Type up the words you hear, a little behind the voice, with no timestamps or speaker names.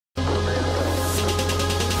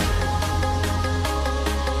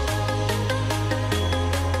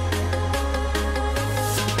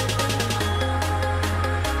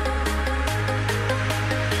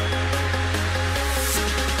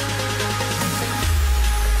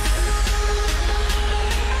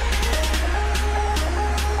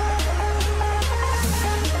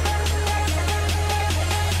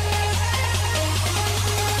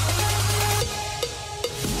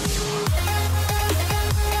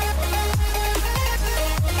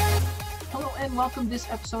welcome to this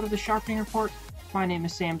episode of the Sharpening Report. My name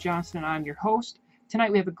is Sam Johnson and I'm your host.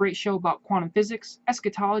 Tonight we have a great show about quantum physics,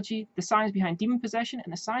 eschatology, the science behind demon possession,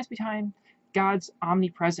 and the science behind God's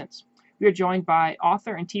omnipresence. We are joined by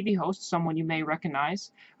author and TV host, someone you may recognize,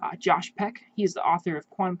 Josh Peck. He is the author of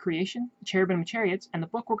Quantum Creation, Cherubim and Chariots, and the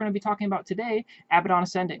book we're going to be talking about today, Abaddon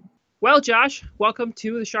Ascending. Well, Josh, welcome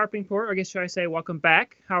to the Sharpening Report. I guess should I say welcome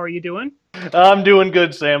back. How are you doing? I'm doing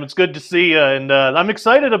good, Sam. It's good to see you, and I'm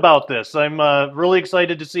excited about this. I'm really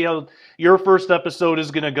excited to see how your first episode is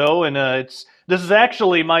going to go, and this is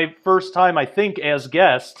actually my first time, I think, as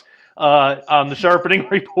guest on the Sharpening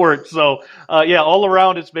Report. So, yeah, all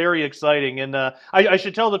around, it's very exciting. And I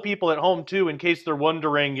should tell the people at home, too, in case they're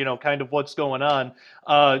wondering, you know, kind of what's going on.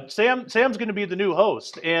 Sam's going to be the new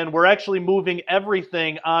host, and we're actually moving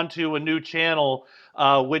everything onto a new channel,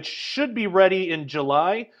 which should be ready in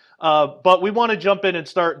July. But we want to jump in and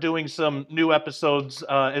start doing some new episodes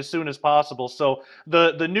as soon as possible. So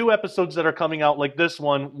the new episodes that are coming out, like this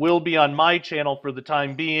one, will be on my channel for the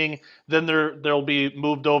time being. Then they'll be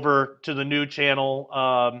moved over to the new channel.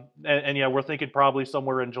 And yeah, we're thinking probably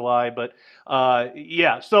somewhere in July. But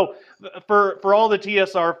yeah, so for all the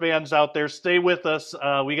TSR fans out there, stay with us.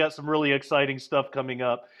 We got some really exciting stuff coming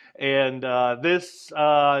up. And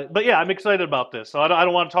but yeah, I'm excited about this. So I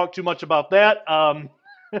don't want to talk too much about that.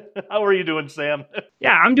 How are you doing, Sam?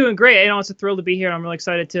 Yeah, I'm doing great. You know, it's a thrill to be here. I'm really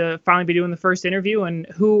excited to finally be doing the first interview, and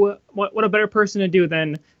what a better person to do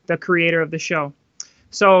than the creator of the show.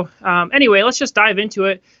 So anyway, let's just dive into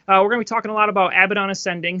it. We're going to be talking a lot about Abaddon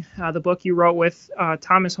Ascending, the book you wrote with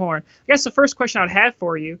Thomas Horn. I guess the first question I'd have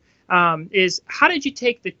for you is, how did you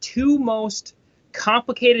take the two most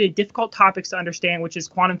complicated and difficult topics to understand, which is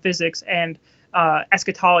quantum physics and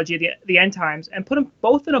eschatology, the end times, and put them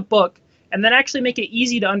both in a book and then actually make it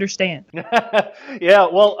easy to understand? Yeah,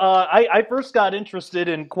 well, I first got interested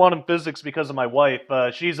in quantum physics because of my wife.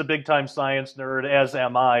 She's a big-time science nerd, as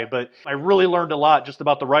am I, but I really learned a lot just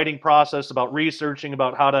about the writing process, about researching,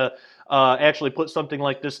 about how to actually put something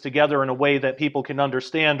like this together in a way that people can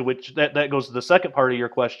understand, which that goes to the second part of your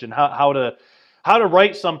question, how to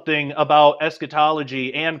write something about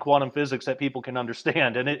eschatology and quantum physics that people can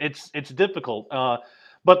understand, and it's difficult.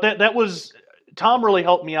 But that was... Tom really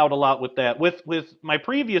helped me out a lot with that. With my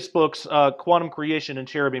previous books, Quantum Creation and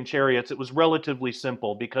Cherubim Chariots, it was relatively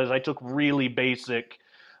simple because I took really basic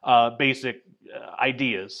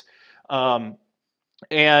ideas. And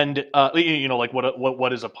you know, like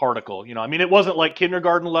what is a particle? You know, I mean, it wasn't like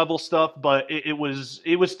kindergarten level stuff, but it was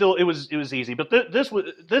easy. But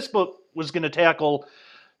this book was going to tackle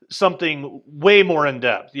something way more in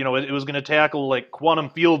depth. You know, it was going to tackle like quantum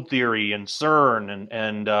field theory and CERN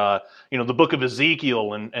and you know, the book of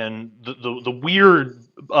Ezekiel and the weird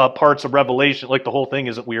parts of Revelation. Like, the whole thing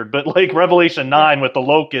isn't weird, but like Revelation 9 with the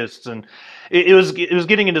locusts, and it was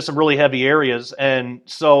getting into some really heavy areas. And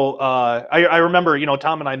so I remember, you know,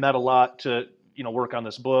 Tom and I met a lot to, you know, work on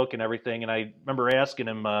this book and everything. And I remember asking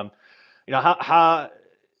him, you know, how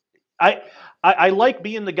I like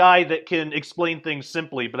being the guy that can explain things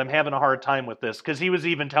simply, but I'm having a hard time with this, because he was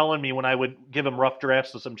even telling me when I would give him rough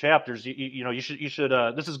drafts of some chapters, you know, you should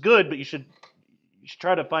this is good, but you should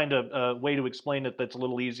try to find a way to explain it that's a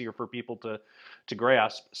little easier for people to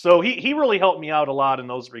grasp. So he really helped me out a lot in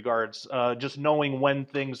those regards, just knowing when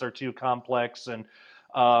things are too complex, and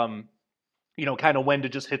you know, kind of when to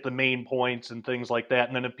just hit the main points and things like that.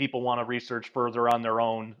 And then if people want to research further on their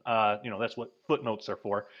own, you know, that's what footnotes are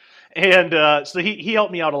for. And so he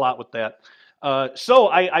helped me out a lot with that. So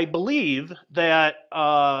I believe that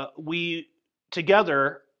we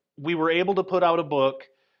were able to put out a book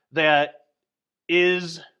that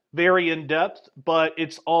is very in-depth, but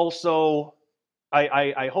it's also,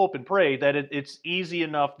 I hope and pray that it's easy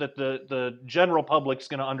enough that the general public's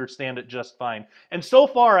going to understand it just fine. And so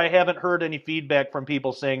far, I haven't heard any feedback from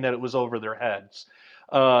people saying that it was over their heads.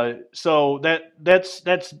 So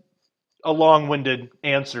that's a long-winded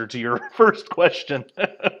answer to your first question.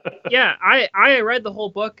 Yeah, I read the whole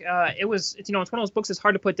book. It's you know, it's one of those books that's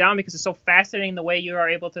hard to put down because it's so fascinating the way you are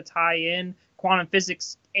able to tie in quantum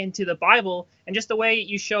physics into the Bible, and just the way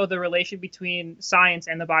you show the relation between science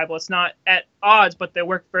and the Bible. It's not at odds, but they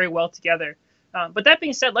work very well together. But that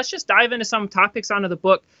being said, let's just dive into some topics onto the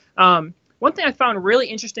book. One thing I found really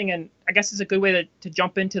interesting, and I guess is a good way to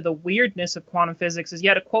jump into the weirdness of quantum physics, is you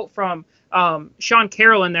had a quote from Sean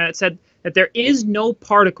Carroll in there that said that there is no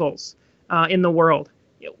particles in the world.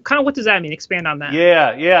 kind of what does that mean? Expand on that.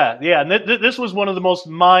 Yeah. And this was one of the most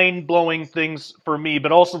mind-blowing things for me,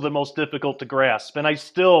 but also the most difficult to grasp. And I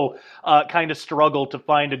still kind of struggle to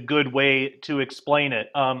find a good way to explain it.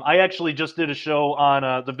 I actually just did a show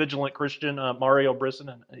on the Vigilant Christian, Mario Brisson,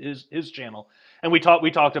 and his channel, and we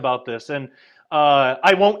talked about this. And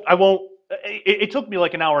I won't. It took me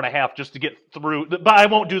like an hour and a half just to get through, but I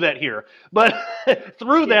won't do that here. But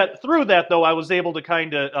through that though, I was able to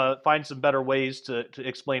kind of find some better ways to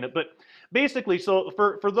explain it. But basically, so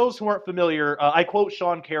for those who aren't familiar, I quote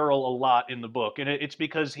Sean Carroll a lot in the book, and it's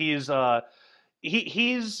because he's a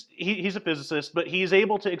physicist, but he's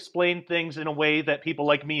able to explain things in a way that people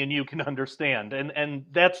like me and you can understand, and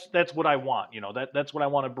that's what I want. That's what I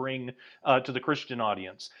want to bring to the Christian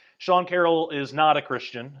audience. Sean Carroll is not a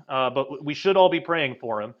Christian, but we should all be praying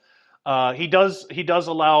for him. He does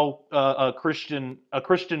allow a Christian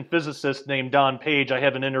physicist named Don Page. I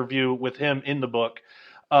have an interview with him in the book.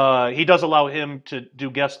 He does allow him to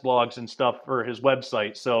do guest blogs and stuff for his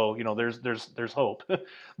website, so there's hope.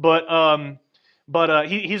 But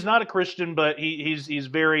he's not a Christian, but he's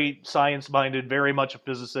very science-minded, very much a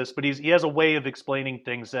physicist. But he has a way of explaining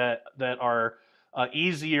things that are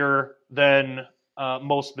easier than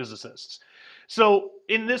most physicists. So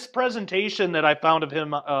in this presentation that I found of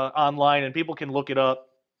him online, and people can look it up,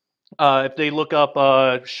 if they look up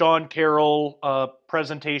Sean Carroll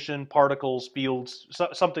presentation, particles, fields,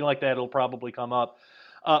 something like that, it'll probably come up.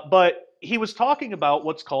 But he was talking about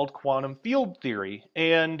what's called quantum field theory,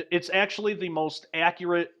 and it's actually the most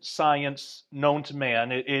accurate science known to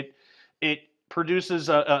man. It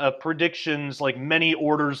produces predictions like many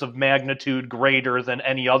orders of magnitude greater than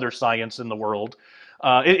any other science in the world.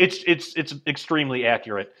 It's extremely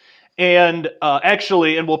accurate. And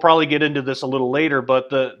actually, and we'll probably get into this a little later, but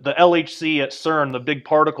the LHC at CERN, the big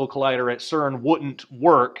particle collider at CERN, wouldn't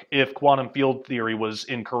work if quantum field theory was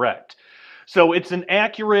incorrect. So it's an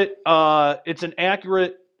accurate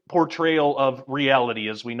portrayal of reality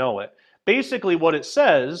as we know it. Basically, what it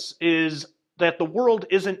says is that the world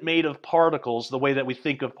isn't made of particles the way that we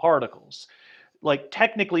think of particles. Like,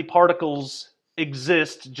 technically, particles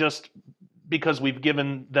exist just because we've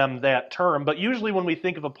given them that term. But usually when we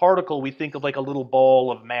think of a particle, we think of like a little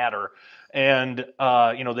ball of matter, and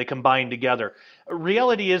they combine together.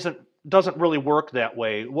 Reality doesn't really work that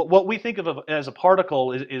way. What we think of as a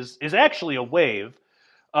particle is actually a wave.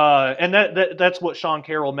 And that's what Sean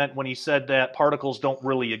Carroll meant when he said that particles don't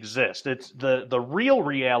really exist. It's the real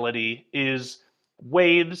reality is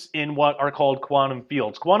waves in what are called quantum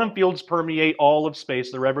fields. Quantum fields permeate all of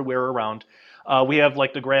space. They're everywhere around. We have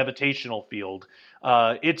like the gravitational field.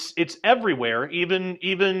 It's everywhere,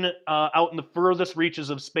 even out in the furthest reaches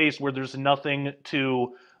of space where there's nothing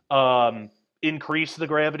to increase the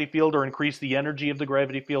gravity field or increase the energy of the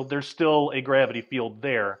gravity field. There's still a gravity field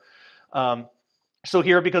there. So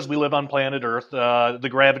here, because we live on planet Earth, the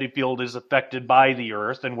gravity field is affected by the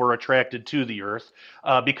Earth, and we're attracted to the Earth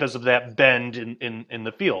because of that bend in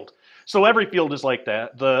the field. So every field is like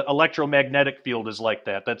that. The electromagnetic field is like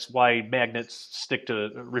that. That's why magnets stick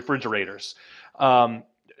to refrigerators.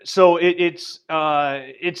 So it's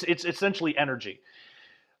essentially energy.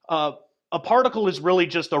 A particle is really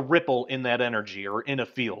just a ripple in that energy or in a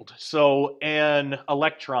field. So an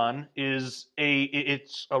electron is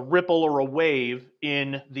it's a ripple or a wave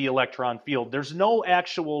in the electron field. There's no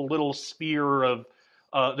actual little sphere of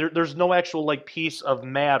there's no actual like piece of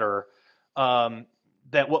matter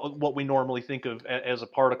that what we normally think of as a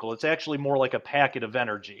particle. It's actually more like a packet of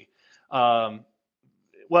energy. Well,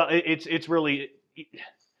 it's really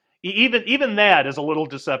even that is a little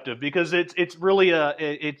deceptive because it's really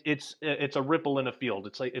it's a ripple in a field.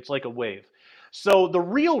 It's like a wave. So the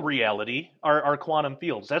real reality are quantum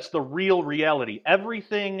fields. That's the real reality.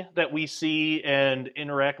 Everything that we see and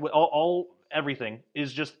interact with, everything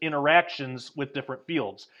is just interactions with different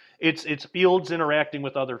fields. It's fields interacting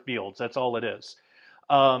with other fields. That's all it is.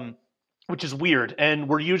 Which is weird, and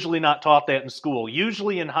we're usually not taught that in school.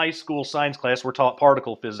 Usually in high school science class, we're taught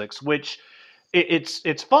particle physics, which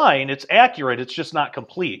it's fine, it's accurate, it's just not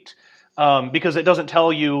complete, because it doesn't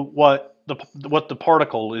tell you what the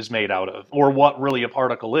particle is made out of, or what really a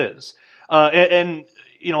particle is. Something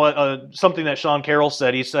that Sean Carroll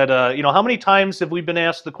said, he said, how many times have we been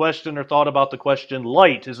asked the question or thought about the question,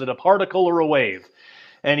 light, is it a particle or a wave?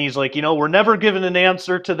 And he's like, we're never given an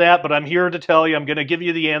answer to that, but I'm here to tell you, I'm going to give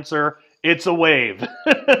you the answer. It's a wave.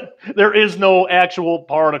 There is no actual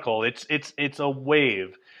particle. It's a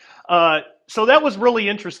wave. So that was really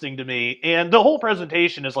interesting to me. And the whole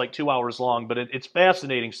presentation is like 2 hours long, but it's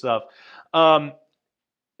fascinating stuff.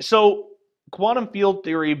 So quantum field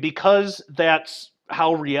theory, because that's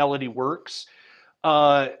how reality works,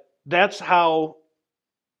 uh, that's how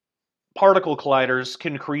particle colliders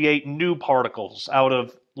can create new particles out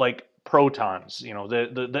of like protons. You know, the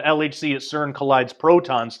LHC at CERN collides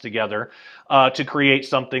protons together to create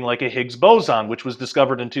something like a Higgs boson, which was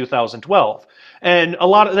discovered in 2012. And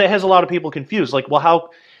that has a lot of people confused. Like, well, how,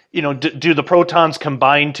 you know, do the protons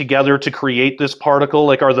combine together to create this particle?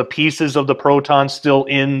 Like, are the pieces of the proton still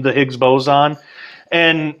in the Higgs boson?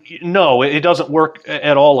 And no, it doesn't work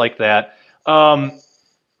at all like that.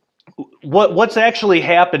 What's actually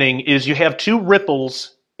happening is you have two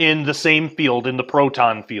ripples in the same field, in the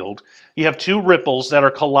proton field. You have two ripples that are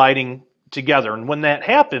colliding together. And when that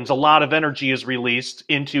happens, a lot of energy is released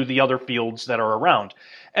into the other fields that are around.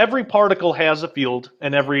 Every particle has a field,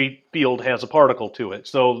 and every field has a particle to it.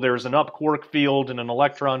 So there's an up quark field and an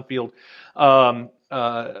electron field. Um,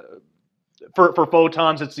 uh, for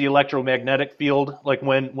photons, it's the electromagnetic field. Like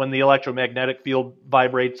when the electromagnetic field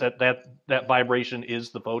vibrates, that vibration is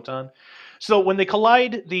the photon. So when they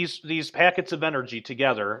collide these packets of energy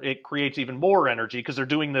together, it creates even more energy because they're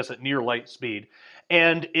doing this at near light speed,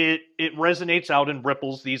 and it resonates out and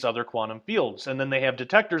ripples these other quantum fields. And then they have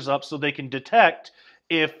detectors up so they can detect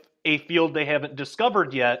if a field they haven't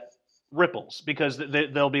discovered yet ripples, because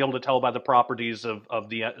they'll be able to tell by the properties of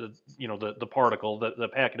the the particle, the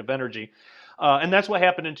packet of energy. And that's what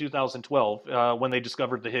happened in 2012 when they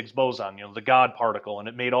discovered the Higgs boson, you know, the God particle, and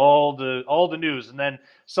it made all the news. And then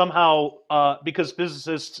somehow, because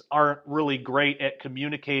physicists aren't really great at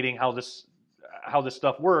communicating how this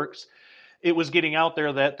stuff works, it was getting out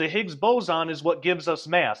there that the Higgs boson is what gives us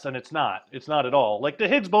mass, and it's not. It's not at all. Like, the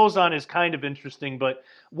Higgs boson is kind of interesting, but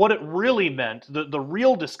what it really meant, the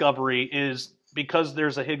real discovery is, because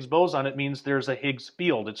there's a Higgs boson, it means there's a Higgs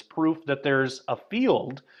field. It's proof that there's a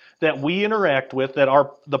field that we interact with, that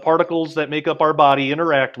the particles that make up our body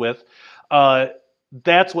interact with.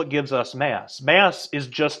 That's what gives us mass. Mass is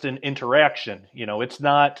just an interaction. You know, it's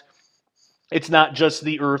not just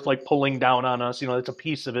the earth like pulling down on us. You know, it's a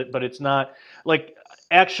piece of it, but it's not like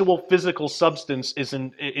actual physical substance. It's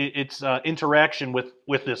interaction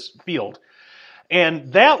with this field.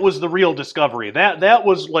 And that was the real discovery. That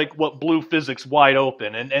was like what blew physics wide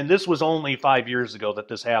open. And this was only 5 years ago that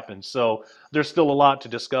this happened. So there's still a lot to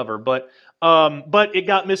discover. But it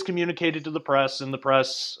got miscommunicated to the press, and the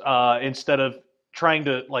press, instead of trying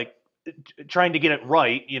to get it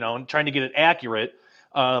right, you know, and trying to get it accurate,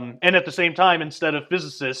 and at the same time, instead of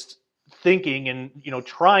physicists thinking and, you know,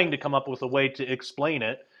 trying to come up with a way to explain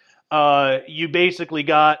it, you basically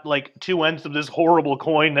got like two ends of this horrible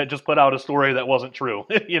coin that just put out a story that wasn't true.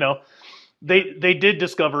 You know, they did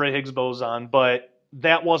discover a Higgs boson, but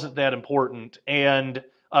that wasn't that important, and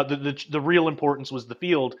the real importance was the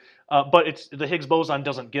field. But the Higgs boson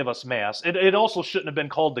doesn't give us mass. It also shouldn't have been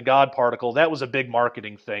called the God particle. That was a big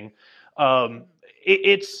marketing thing.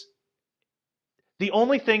 It's the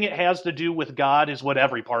only thing it has to do with God is what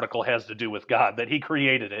every particle has to do with God, that he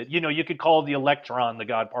created it. You know, you could call the electron the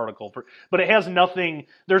God particle, but it has nothing,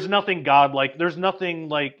 there's nothing godlike, there's nothing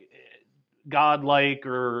like godlike,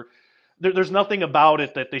 or there's nothing about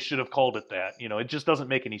it that they should have called it that. You know, it just doesn't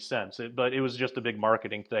make any sense. But it was just a big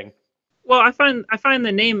marketing thing. Well, I find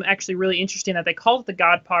the name actually really interesting that they call it the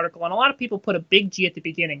God particle, and a lot of people put a big G at the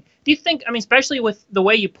beginning. Do you think? I mean, especially with the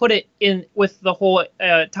way you put it in with the whole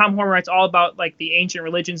Tom Horn writes all about like the ancient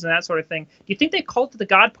religions and that sort of thing. Do you think they called it the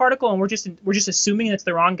God particle, and we're just assuming it's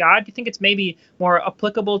the wrong God? Do you think it's maybe more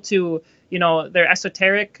applicable to, you know, their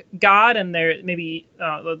esoteric God and their maybe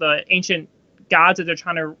the ancient gods that they're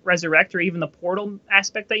trying to resurrect, or even the portal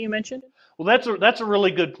aspect that you mentioned? Well, that's a really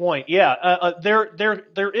good point. Yeah,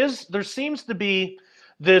 there seems to be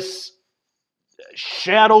this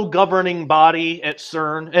shadow governing body at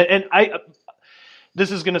CERN, and I this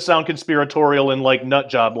is going to sound conspiratorial in like nut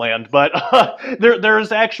job land, but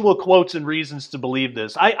there's actual quotes and reasons to believe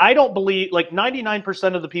this. I don't believe, like,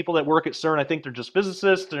 99% of the people that work at CERN, I think they're just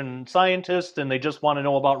physicists and scientists, and they just want to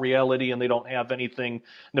know about reality, and they don't have anything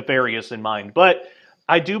nefarious in mind. But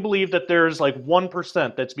I do believe that there's like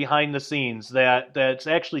 1% that's behind the scenes that's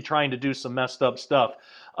actually trying to do some messed up stuff.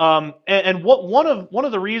 And what one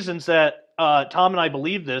of the reasons that Tom and I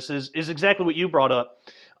believe this is exactly what you brought up.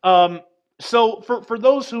 So for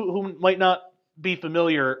those who might not be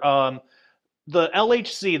familiar, the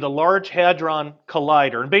LHC, the Large Hadron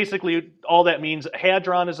Collider, and basically all that means,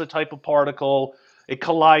 hadron is a type of particle. It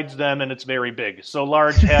collides them, and it's very big. So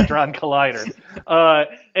Large Hadron Collider.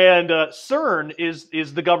 And CERN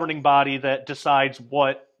is the governing body that decides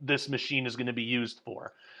what this machine is going to be used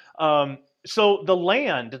for. So the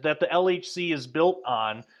land that the LHC is built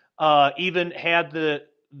on even had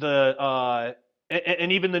the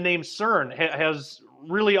and even the name CERN has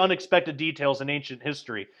really unexpected details in ancient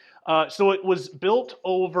history. So it was built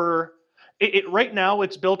over. Right now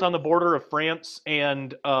it's built on the border of France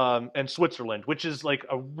and Switzerland, which is like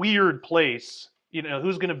a weird place. You know,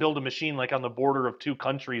 who's going to build a machine like on the border of two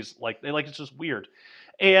countries? It's just weird.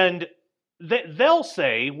 And they'll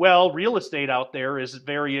say, well, real estate out there is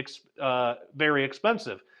very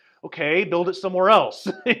expensive. Okay, build it somewhere else.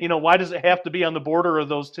 You know, why does it have to be on the border of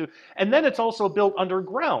those two? And then it's also built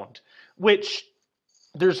underground, which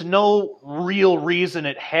there's no real reason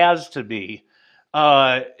it has to be.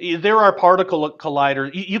 There are particle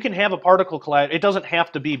colliders. You can have a particle collider. It doesn't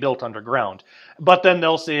have to be built underground. But then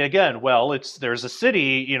they'll say again, well, there's a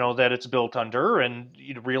city, you know, that it's built under, and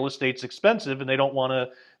you know, real estate's expensive, and they don't want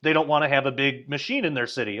to have a big machine in their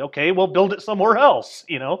city. Okay, well, build it somewhere else.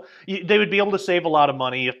 You know, they would be able to save a lot of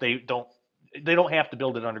money if they don't. They don't have to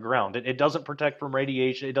build it underground. It doesn't protect from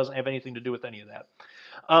radiation. It doesn't have anything to do with any of that.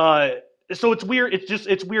 So it's weird.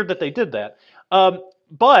 It's weird that they did that.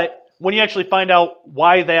 But when you actually find out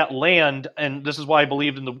why that land, and this is why I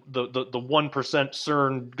believed in the 1%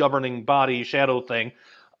 CERN governing body shadow thing,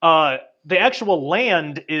 the actual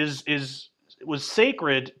land was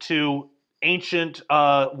sacred to ancient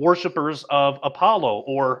worshippers of Apollo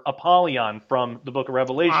or Apollyon from the Book of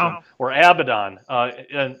Revelation, Wow. or Abaddon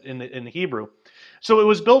in the Hebrew. So it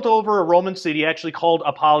was built over a Roman city actually called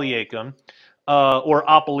Apolliacum. Or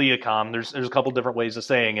Apolliacum. There's a couple different ways of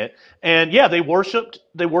saying it. And yeah, they worshipped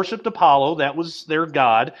Apollo. That was their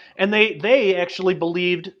god, and they actually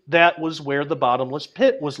believed that was where the bottomless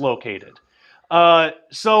pit was located.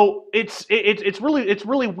 So it's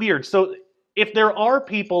really weird. So if there are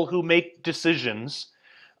people who make decisions,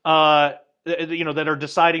 you know, that are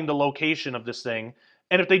deciding the location of this thing,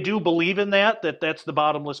 and if they do believe in that's the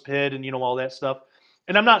bottomless pit, and you know all that stuff,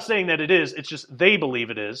 and I'm not saying that it is. It's just they believe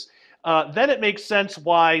it is. Then it makes sense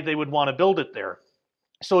why they would want to build it there.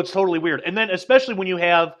 So it's totally weird. And then especially when you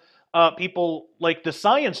have people like the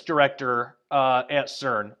science director at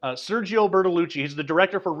CERN, Sergio Bertolucci. He's the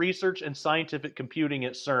director for research and scientific computing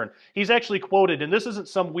at CERN. He's actually quoted, and this isn't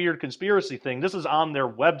some weird conspiracy thing. This is on their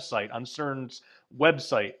website, on CERN's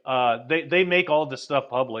website. They make all this stuff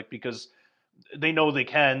public because they know they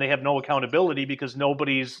can. They have no accountability because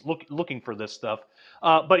nobody's looking for this stuff.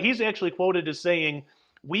 But he's actually quoted as saying,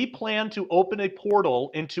 "We plan to open a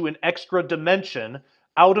portal into an extra dimension.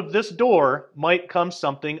 Out of this door might come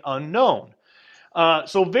something unknown."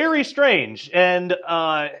 So very strange, and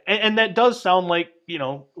that does sound like, you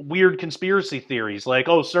know, weird conspiracy theories, like,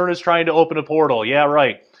 oh, CERN is trying to open a portal. Yeah,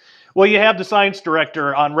 right. Well, you have the science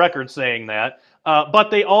director on record saying that,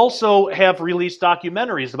 but they also have released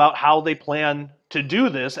documentaries about how they plan to do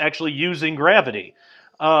this, actually using gravity.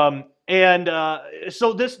 So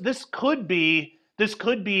this could be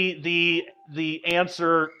the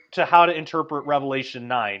answer to how to interpret Revelation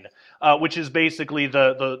 9, which is basically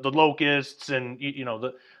the locusts and you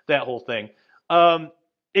know that whole thing.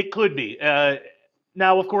 It could be.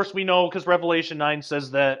 Now, of course, we know because Revelation 9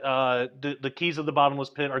 says that the keys of the bottomless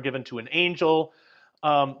pit are given to an angel.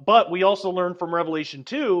 But we also learn from Revelation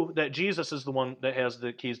 2 that Jesus is the one that has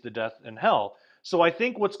the keys to death and hell. So I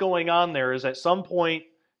think what's going on there is at some point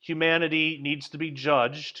humanity needs to be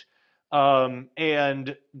judged,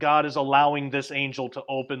 and God is allowing this angel to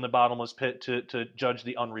open the bottomless pit to judge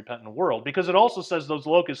the unrepentant world. Because it also says those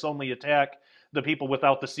locusts only attack the people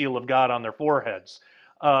without the seal of God on their foreheads.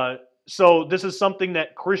 So this is something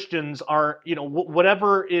that Christians are, you know,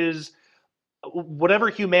 whatever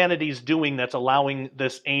humanity's doing that's allowing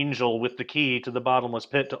this angel with the key to the bottomless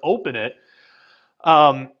pit to open it,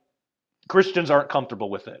 Christians aren't comfortable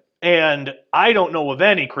with it. And I don't know of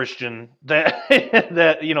any Christian that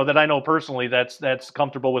that I know personally that's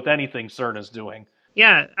comfortable with anything CERN is doing.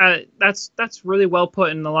 Yeah, that's really well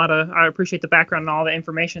put, and I appreciate the background and all the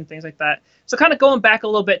information, things like that. So kind of going back a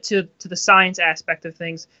little bit to the science aspect of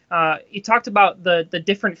things, you talked about the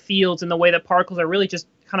different fields and the way that particles are really just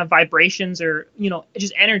kind of vibrations or, you know,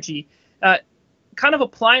 just energy. Kind of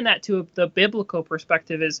applying that to the biblical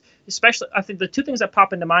perspective is, especially, I think the two things that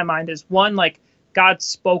pop into my mind is one, like God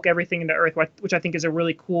spoke everything into earth, which I think is a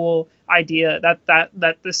really cool idea that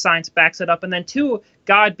the science backs it up, and then two,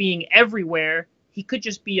 God being everywhere. He could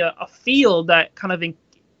just be a field that kind of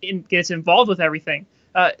gets involved with everything.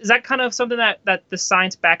 Is that kind of something that the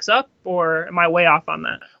science backs up, or am I way off on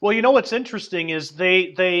that? Well, you know what's interesting is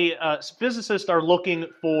physicists are looking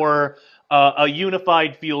for a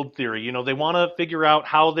unified field theory. You know, they want to figure out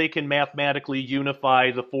how they can mathematically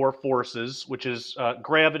unify the four forces, which is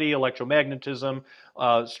gravity, electromagnetism,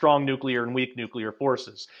 strong nuclear and weak nuclear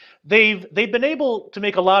forces. They've been able to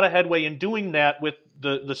make a lot of headway in doing that with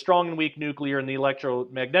the strong and weak nuclear and the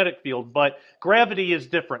electromagnetic field, but gravity is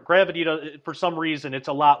different. Gravity, for some reason, it's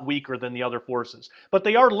a lot weaker than the other forces. But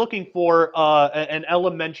they are looking for an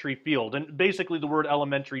elementary field, and basically the word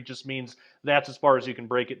elementary just means that's as far as you can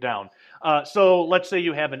break it down. So let's say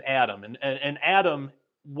you have an atom, and an atom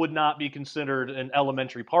would not be considered an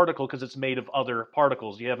elementary particle because it's made of other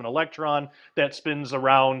particles. You have an electron that spins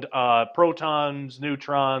around protons,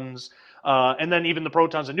 neutrons, and then even the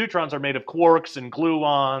protons and neutrons are made of quarks and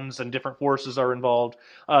gluons, and different forces are involved.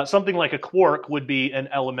 Something like a quark would be an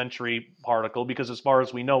elementary particle because, as far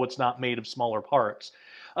as we know, it's not made of smaller parts.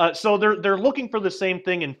 So they're looking for the same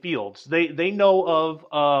thing in fields. They know of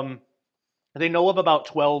about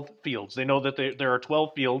 12 fields. They know that there are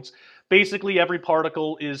 12 fields. Basically, every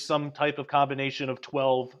particle is some type of combination of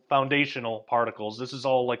 12 foundational particles. This is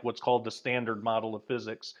all like what's called the standard model of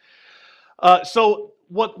physics. So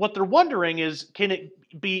what they're wondering is, can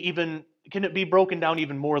it be broken down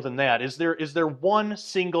even more than that? Is there one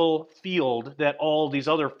single field that all these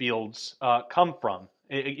other fields come from?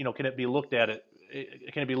 Can it be looked at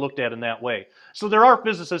Can it be looked at in that way? So there are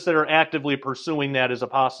physicists that are actively pursuing that as a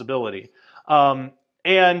possibility. And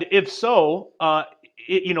if so,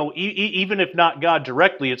 even if not God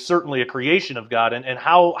directly, it's certainly a creation of God. And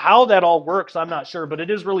how that all works, I'm not sure. But it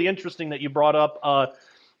is really interesting that you brought up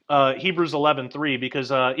Hebrews 11:3,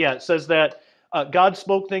 because it says that God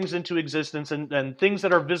spoke things into existence, and things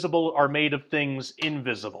that are visible are made of things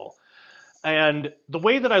invisible. And the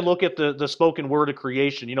way that I look at the spoken word of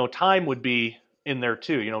creation, time would be in there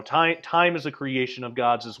too. Time is a creation of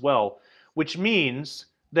God's as well, which means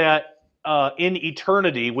that in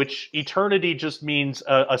eternity, which eternity just means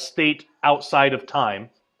a state outside of time,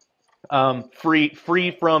 free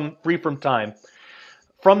from time.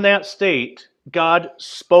 From that state, God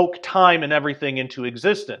spoke time and everything into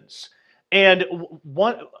existence. And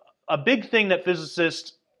a big thing that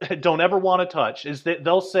physicists don't ever want to touch is that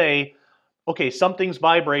they'll say, okay, something's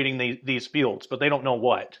vibrating these fields, but they don't know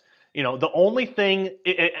what. The only thing,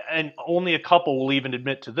 and only a couple will even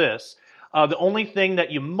admit to this, the only thing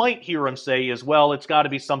that you might hear them say is, well, it's got to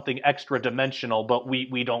be something extra dimensional, but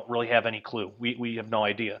we don't really have any clue. We have no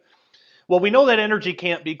idea. Well, we know that energy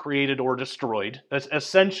can't be created or destroyed. That's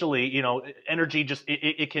essentially, energy just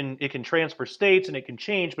it can transfer states and it can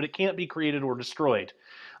change, but it can't be created or destroyed.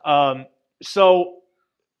 So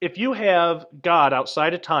if you have God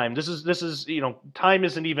outside of time, this is time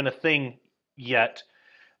isn't even a thing yet.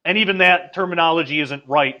 And even that terminology isn't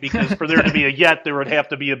right, because for there to be a yet, there would have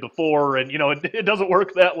to be a before, and it doesn't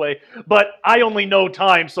work that way. But I only know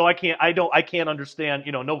time, so I can't understand.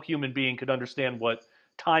 No human being could understand what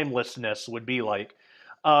timelessness would be like.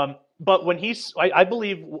 But I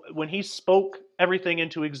believe when he spoke everything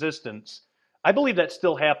into existence, I believe that's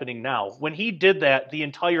still happening now. When he did that, the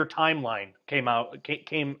entire timeline came out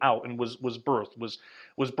and was birthed,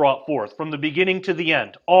 was brought forth from the beginning to the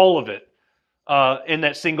end, all of it. In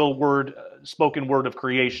that single word, spoken word of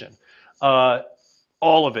creation, all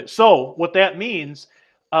of it. So what that means,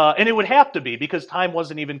 and it would have to be, because time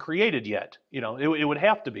wasn't even created yet. It would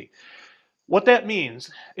have to be. What that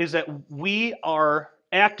means is that we are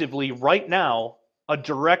actively right now a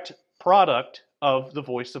direct product of the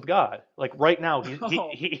voice of God. Like right now,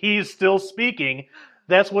 he's still speaking.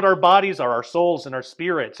 That's what our bodies are, our souls and our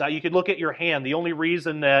spirits. You could look at your hand. The only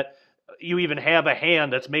reason that you even have a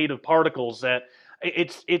hand that's made of particles, that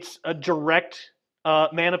it's a direct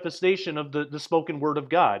manifestation of the spoken word of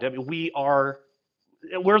God. I mean, we're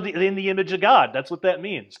in the image of God. That's what that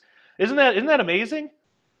means. Isn't that amazing?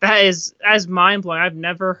 That is mind blowing. I've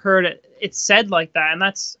never heard it said like that, and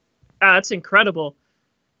that's incredible.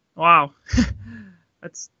 Wow,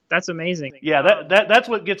 that's amazing. Yeah, that's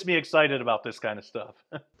what gets me excited about this kind of stuff.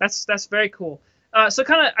 That's very cool. So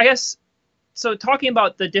kind of, I guess, so talking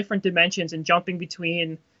about the different dimensions and jumping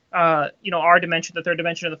between, our dimension, the third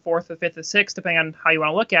dimension, or the fourth, the fifth, the sixth, depending on how you want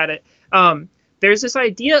to look at it. There's this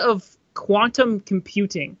idea of quantum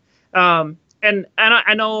computing, and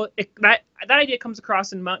I know that idea comes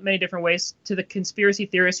across in many different ways to the conspiracy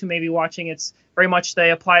theorists who may be watching. It's very much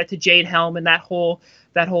they apply it to Jade Helm and that whole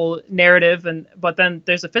narrative, but then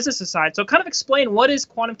there's a physicist side. So kind of explain, what is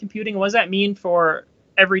quantum computing, and what does that mean for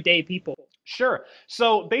everyday people? Sure.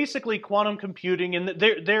 So basically, quantum computing, and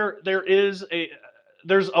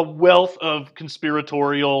there's a wealth of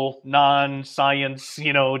conspiratorial, non-science,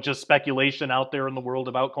 just speculation out there in the world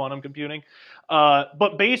about quantum computing.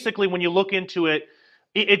 But basically, when you look into it,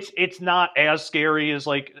 it's not as scary as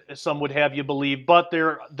like some would have you believe. But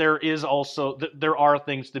there are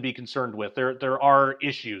things to be concerned with. There are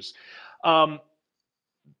issues.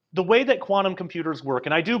 the way that quantum computers work,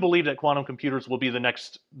 and I do believe that quantum computers will be the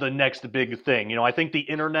next big thing. You know, I think the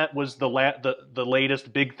internet was the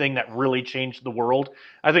latest big thing that really changed the world.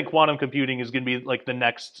 I think quantum computing is going to be like the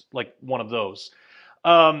next like one of those,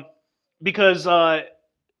 um, because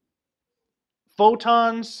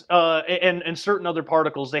photons and certain other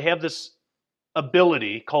particles, they have this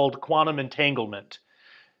ability called quantum entanglement.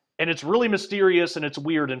 And it's really mysterious and it's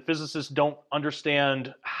weird, and physicists don't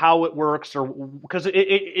understand how it works, or because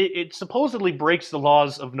it supposedly breaks the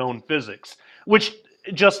laws of known physics, which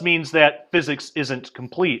just means that physics isn't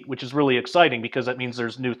complete, which is really exciting because that means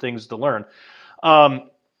there's new things to learn.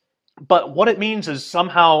 Um, but what it means is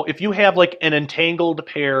somehow if you have like an entangled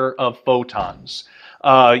pair of photons,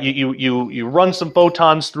 you run some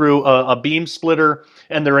photons through a beam splitter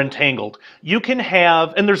and they're entangled. You can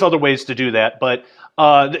have, and there's other ways to do that, but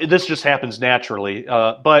this just happens naturally.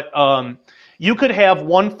 You could have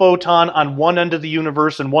one photon on one end of the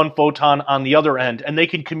universe and one photon on the other end, and they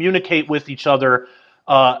can communicate with each other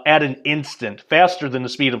at an instant, faster than the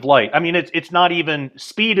speed of light. I mean, it's not even,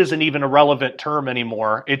 speed isn't even a relevant term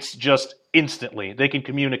anymore. It's just instantly. They can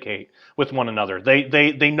communicate with one another.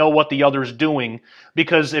 They know what the other's doing,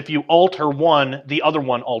 because if you alter one, the other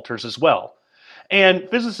one alters as well. And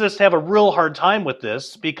physicists have a real hard time with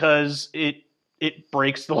this because it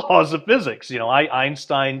breaks the laws of physics. You know,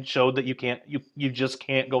 Einstein showed that you just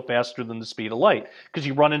can't go faster than the speed of light because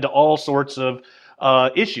you run into all sorts of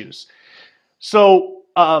issues. So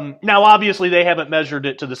now, obviously, they haven't measured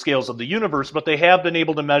it to the scales of the universe, but they have been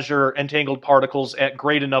able to measure entangled particles at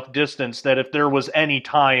great enough distance that if there was any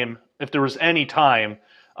time,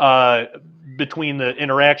 uh, between the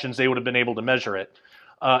interactions, they would have been able to measure it,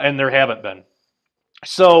 and there haven't been.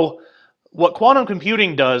 So, what quantum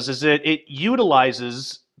computing does is it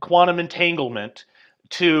utilizes quantum entanglement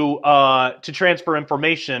to transfer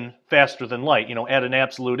information faster than light. You know, at an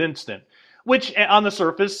absolute instant, which on the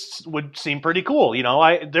surface would seem pretty cool. You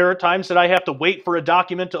know, there are times that I have to wait for a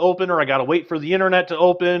document to open, or I got to wait for the internet to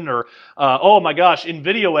open, or oh my gosh, in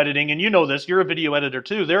video editing, and you know this, you're a video editor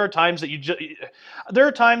too. There are times that there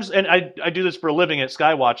are times, and I do this for a living at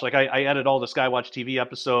Skywatch. Like I edit all the Skywatch TV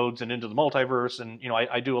episodes and Into the Multiverse, and you know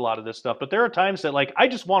I do a lot of this stuff. But there are times that like I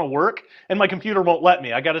just want to work, and my computer won't let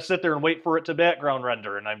me. I got to sit there and wait for it to background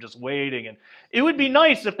render, and I'm just waiting. And it would be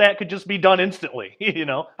nice if that could just be done instantly. You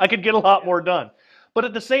know, I could get a lot more done. But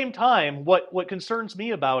at the same time, what concerns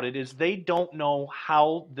me about it is they don't know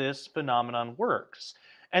how this phenomenon works.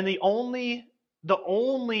 And the only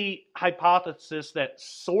hypothesis that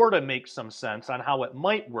sort of makes some sense on how it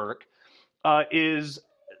might work is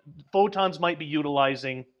photons might be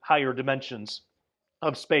utilizing higher dimensions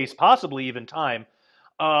of space, possibly even time,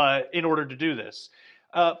 in order to do this.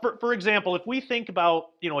 For example, if we think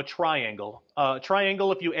about a triangle,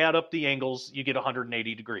 if you add up the angles, you get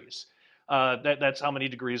 180 degrees. That's how many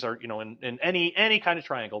degrees are in any kind of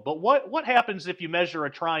triangle. But what happens if you measure a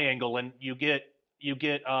triangle and you get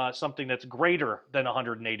something that's greater than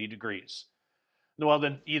 180 degrees? Well,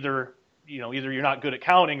 then either you're not good at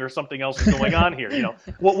counting or something else is going on here.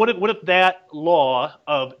 What if that law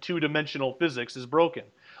of two-dimensional physics is broken?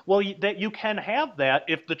 Well, that you can have that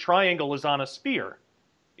if the triangle is on a sphere.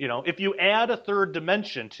 If you add a third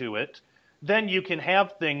dimension to it, then you can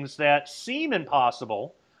have things that seem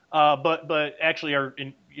impossible, but actually are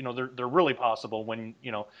they're really possible when.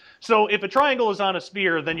 So if a triangle is on a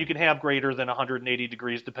sphere, then you can have greater than 180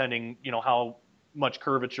 degrees, depending how much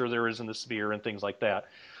curvature there is in the sphere and things like that.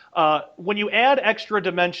 When you add extra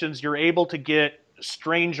dimensions, you're able to get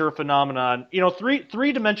stranger phenomenon.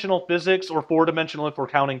 Three-dimensional physics, or four-dimensional if we're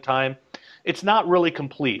counting time, it's not really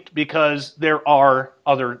complete because there are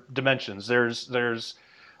other dimensions.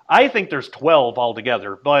 I think there's 12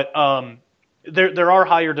 altogether, but there are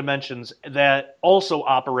higher dimensions that also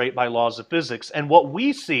operate by laws of physics. And what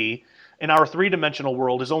we see in our three-dimensional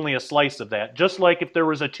world is only a slice of that. Just like if there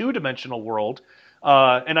was a two-dimensional world,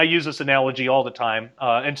 and I use this analogy all the time,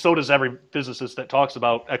 and so does every physicist that talks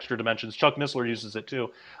about extra dimensions. Chuck Missler uses it too.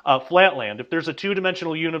 Flatland. If there's a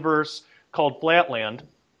two-dimensional universe called Flatland,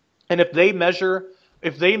 and if they measure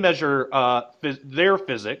their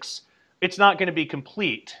physics, it's not going to be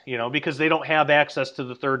complete, because they don't have access to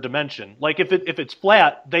the third dimension. Like if it's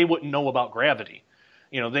flat, they wouldn't know about gravity.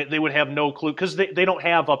 They would have no clue because they don't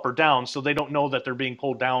have up or down, so they don't know that they're being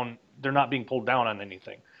pulled down. They're not being pulled down on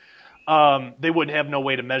anything. They would have no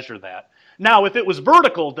way to measure that. Now, if it was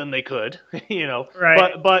vertical, then they could,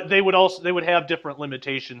 Right. but they would have different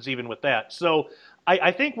limitations even with that. So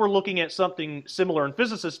I think we're looking at something similar, and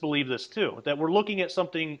physicists believe this too, that we're looking at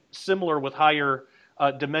something similar with higher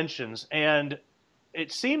dimensions. And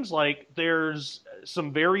it seems like there's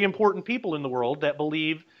some very important people in the world that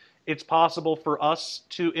believe it's possible for us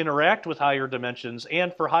to interact with higher dimensions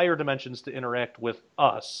and for higher dimensions to interact with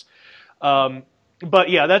us. But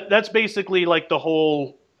yeah, that's basically like the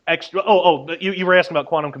whole extra. You were asking about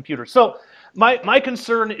quantum computers. So my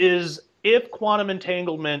concern is if quantum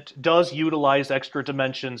entanglement does utilize extra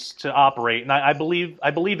dimensions to operate, and I believe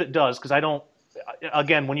it does, because I don't.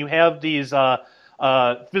 Again, when you have these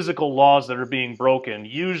physical laws that are being broken,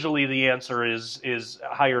 usually the answer is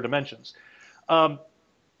higher dimensions.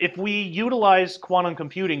 If we utilize quantum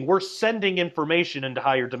computing, we're sending information into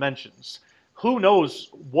higher dimensions. Who knows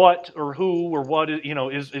what or who or what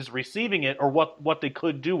is receiving it, or what they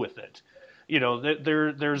could do with it.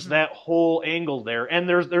 There's that whole angle there, and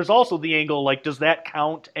there's also the angle, like, does that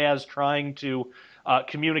count as trying to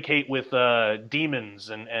communicate with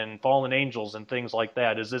demons and fallen angels and things like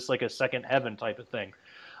that? Is this like a second heaven type of thing?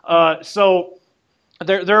 So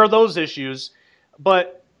there are those issues,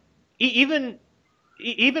 but even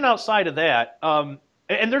outside of that,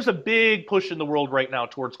 and there's a big push in the world right now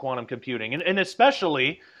towards quantum computing, and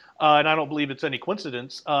especially, and I don't believe it's any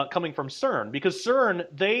coincidence, coming from CERN, because CERN,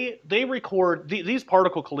 they record these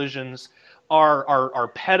particle collisions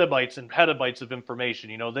are petabytes and petabytes of information.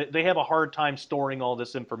 They have a hard time storing all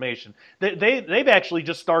this information. They've actually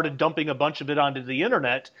just started dumping a bunch of it onto the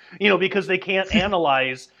internet, because they can't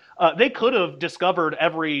analyze. They could have discovered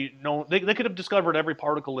they could have discovered every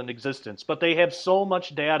particle in existence, but they have so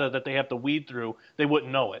much data that they have to weed through, they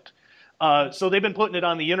wouldn't know it. So they've been putting it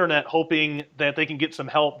on the internet, hoping that they can get some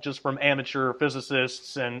help just from amateur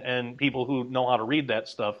physicists and people who know how to read that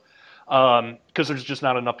stuff, because there's just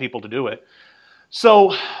not enough people to do it.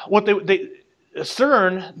 So what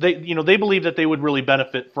CERN, they believe that they would really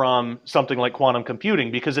benefit from something like quantum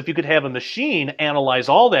computing, because if you could have a machine analyze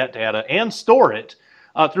all that data and store it,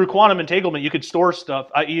 through quantum entanglement, you could store stuff.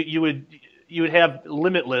 You would have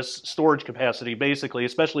limitless storage capacity, basically,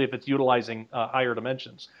 especially if it's utilizing higher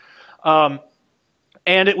dimensions. And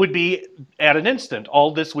it would be at an instant.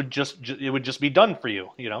 All this would just be done for you,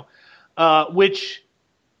 which,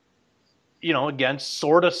 again,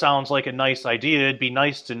 sort of sounds like a nice idea. It'd be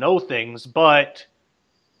nice to know things, but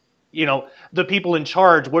the people in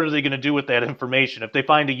charge, what are they going to do with that information? If they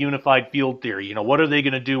find a unified field theory, what are they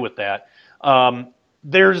going to do with that?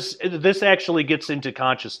 This actually gets into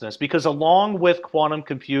consciousness, because along with quantum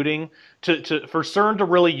computing, for CERN to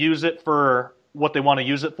really use it for what they want to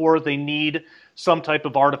use it for, they need some type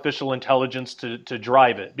of artificial intelligence to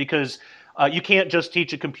drive it, because you can't just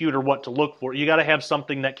teach a computer what to look for. You got to have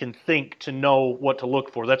something that can think to know what to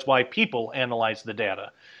look for. That's why people analyze the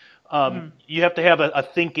data. You have to have a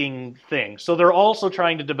thinking thing. So they're also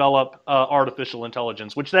trying to develop artificial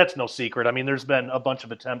intelligence, which that's no secret. I mean, there's been a bunch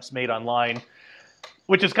of attempts made online,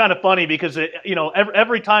 which is kind of funny, because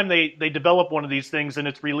every time they develop one of these things and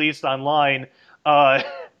it's released online,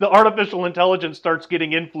 the artificial intelligence starts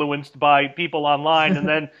getting influenced by people online,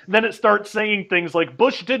 and then it starts saying things like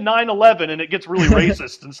Bush did 9/11, and it gets really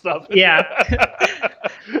racist and stuff. Yeah.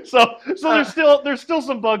 So there's still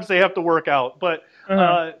some bugs they have to work out, but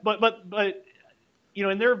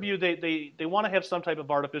in their view, they want to have some type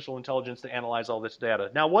of artificial intelligence to analyze all this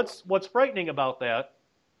data. Now, what's frightening about that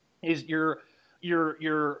is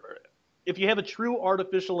if you have a true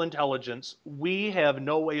artificial intelligence, we have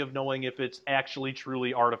no way of knowing if it's actually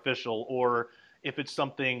truly artificial, or if it's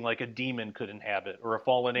something like a demon could inhabit, or a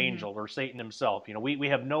fallen angel, or Satan himself. We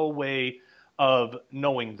have no way of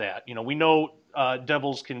knowing that. We know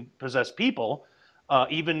devils can possess people,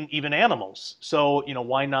 even animals. So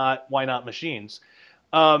why not machines?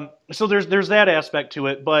 So there's that aspect to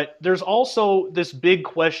it, but there's also this big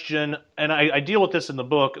question, and I deal with this in the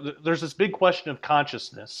book. There's this big question of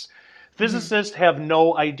consciousness. Physicists have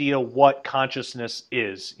no idea what consciousness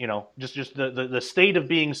is. Just the state of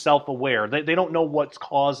being self-aware. They don't know what's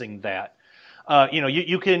causing that.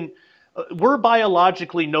 You can. We're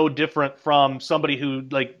biologically no different from somebody who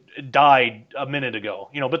died a minute ago.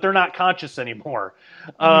 But they're not conscious anymore.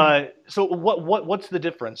 So what's the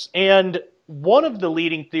difference? And one of the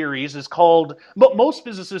leading theories is called, but most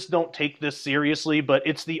physicists don't take this seriously, but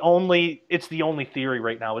it's the only theory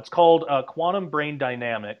right now. It's called quantum brain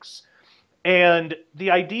dynamics. And the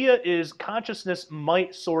idea is consciousness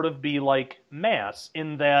might sort of be like mass,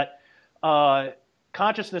 in that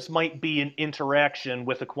consciousness might be an interaction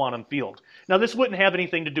with a quantum field. Now, this wouldn't have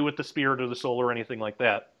anything to do with the spirit or the soul or anything like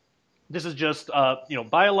that. This is just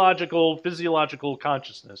biological, physiological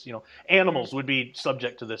consciousness. Animals would be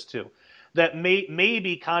subject to this too. That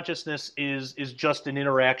maybe consciousness is just an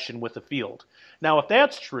interaction with the field. Now, if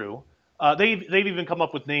that's true, they've even come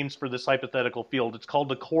up with names for this hypothetical field. It's called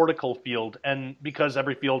the cortical field, and because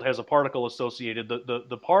every field has a particle associated,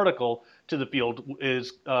 the particle to the field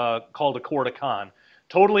is called a corticon.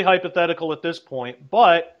 Totally hypothetical at this point,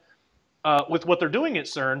 but with what they're doing at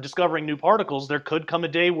CERN, discovering new particles, there could come a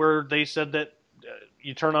day where they said that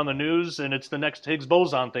you turn on the news and it's the next Higgs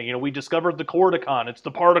boson thing. We discovered the corticon. It's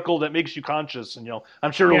the particle that makes you conscious, and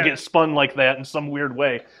I'm sure it'll get spun like that in some weird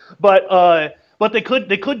way. But they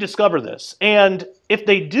could discover this, and if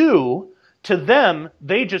they do, to them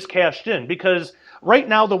they just cashed in, because right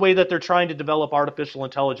now the way that they're trying to develop artificial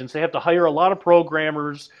intelligence, they have to hire a lot of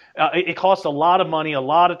programmers. It costs a lot of money, a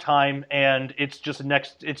lot of time, and it's just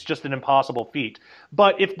an impossible feat.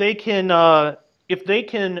 But if they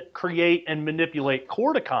can create and manipulate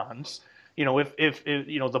corticons, if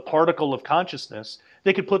the particle of consciousness,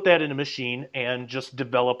 they could put that in a machine and just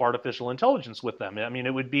develop artificial intelligence with them. I mean, it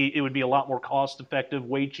would be a lot more cost effective,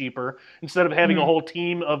 way cheaper. Instead of having a whole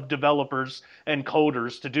team of developers and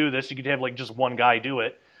coders to do this, you could have like just one guy do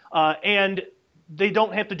it. And they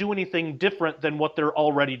don't have to do anything different than what they're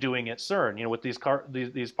already doing at CERN, with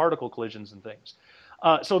these particle collisions and things.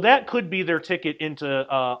 So that could be their ticket into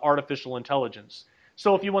artificial intelligence.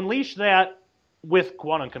 So if you unleash that with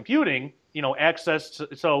quantum computing, access to,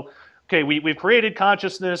 okay, we've created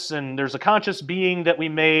consciousness, and there's a conscious being that we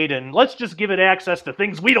made, and let's just give it access to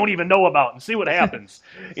things we don't even know about and see what happens.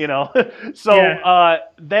 So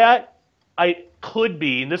that I could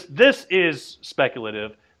be, and this is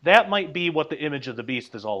speculative, that might be what the image of the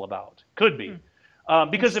beast is all about. Could be.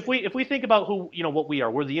 Because if we think about what we are,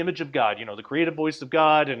 we're the image of God, the creative voice of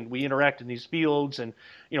God, and we interact in these fields, and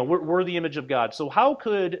we're the image of God. So how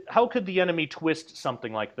could the enemy twist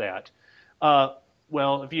something like that?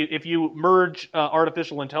 Well, if you merge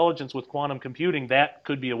artificial intelligence with quantum computing, that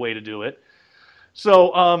could be a way to do it.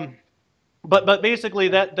 So, but basically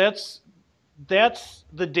that's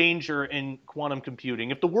the danger in quantum computing.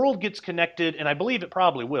 If the world gets connected, and I believe it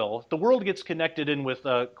probably will, if the world gets connected in with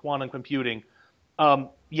quantum computing, we'll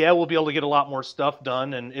be able to get a lot more stuff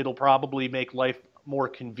done, and it'll probably make life more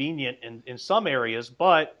convenient in some areas,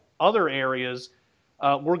 but other areas,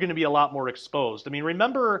 we're going to be a lot more exposed. I mean,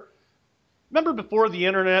 remember before the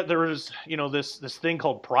internet, there was, this thing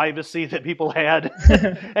called privacy that people had,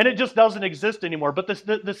 and it just doesn't exist anymore. But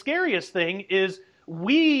the scariest thing is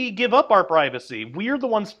we give up our privacy. We're the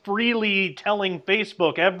ones freely telling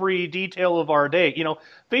Facebook every detail of our day.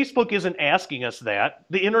 Facebook isn't asking us that.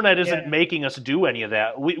 The internet isn't making us do any of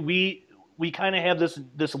that. We kind of have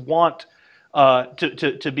this want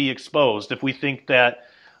to be exposed if we think that,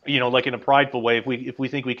 like in a prideful way, if we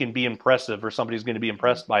think we can be impressive or somebody's going to be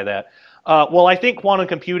impressed by that. Well, I think quantum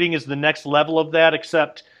computing is the next level of that,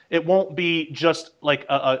 except it won't be just like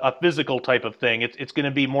a physical type of thing. It's going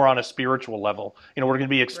to be more on a spiritual level. We're going to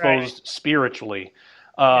be exposed spiritually,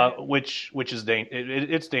 which is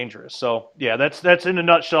it's dangerous. So yeah, that's in a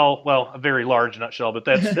nutshell. Well, a very large nutshell, but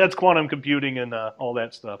that's quantum computing and all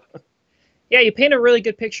that stuff. Yeah, you paint a really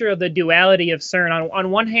good picture of the duality of CERN.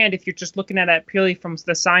 On one hand, if you're just looking at it purely from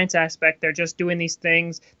the science aspect, they're just doing these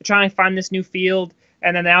things. They're trying to find this new field,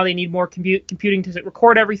 and then now they need more computing to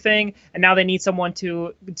record everything, and now they need someone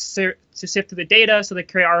to sift through the data, so they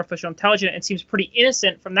create artificial intelligence. It seems pretty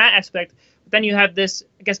innocent from that aspect. But then you have this,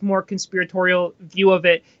 I guess, more conspiratorial view of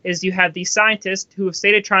it, is you have these scientists who have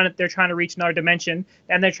stated they're trying to reach another dimension,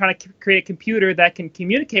 and they're trying to create a computer that can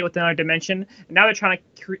communicate with another dimension, and now they're trying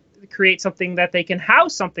to create something that they can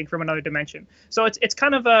house something from another dimension. So it's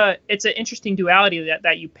kind of it's an interesting duality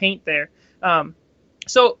that you paint there.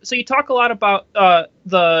 So you talk a lot about how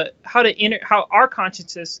our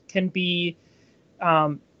consciousness can be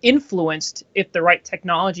influenced if the right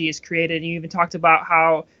technology is created. And you even talked about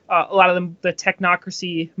how a lot of the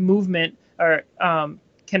technocracy movement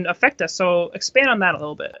can affect us. So expand on that a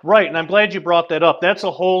little bit. Right, and I'm glad you brought that up. That's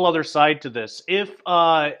a whole other side to this. If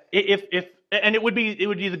and it would be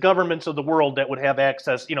the governments of the world that would have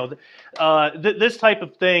access. This type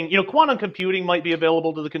of thing. Quantum computing might be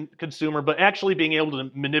available to the consumer, but actually being able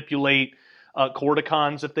to manipulate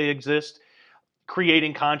corticons if they exist,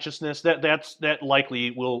 creating consciousness, that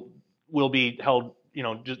likely will be held,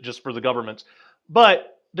 just for the governments.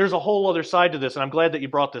 But there's a whole other side to this, and I'm glad that you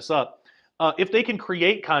brought this up. If they can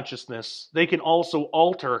create consciousness, they can also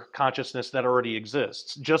alter consciousness that already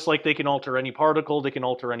exists. Just like they can alter any particle, they can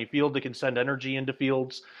alter any field, they can send energy into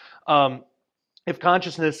fields. If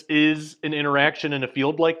consciousness is an interaction in a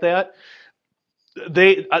field like that,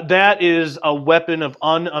 That is a weapon of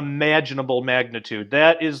unimaginable magnitude.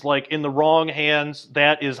 That is like in the wrong hands.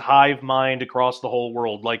 That is hive mind across the whole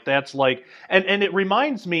world. Like that's like, and it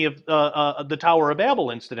reminds me of the Tower of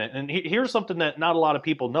Babel incident. And here's something that not a lot of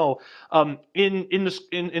people know.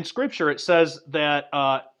 In Scripture, it says that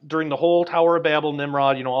during the whole Tower of Babel,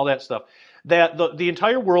 Nimrod, all that stuff, that the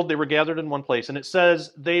entire world, they were gathered in one place, and it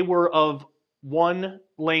says they were of one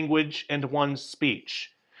language and one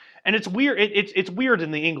speech. And it's weird. It's weird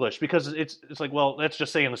in the English because it's like, well, that's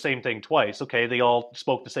just saying the same thing twice. Okay, they all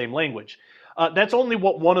spoke the same language. That's only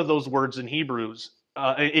what one of those words in Hebrew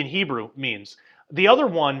means. The other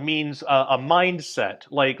one means a mindset,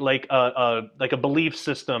 like a belief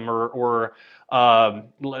system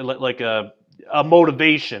like a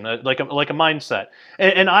motivation, like a mindset.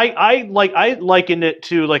 And I liken it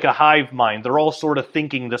to like a hive mind. They're all sort of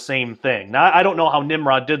thinking the same thing. Now I don't know how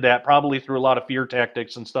Nimrod did that, probably through a lot of fear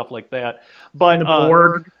tactics and stuff like that. But The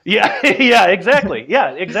Borg. yeah, yeah, exactly.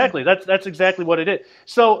 Yeah, exactly. That's exactly what it is.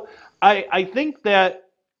 So I think that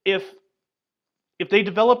if they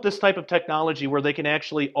develop this type of technology where they can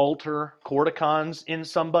actually alter corticons in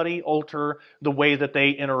somebody, alter the way that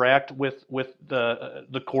they interact with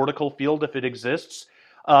the cortical field if it exists,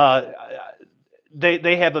 uh,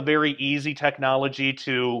 they have a very easy technology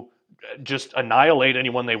to just annihilate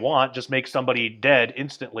anyone they want, just make somebody dead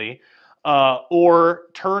instantly, or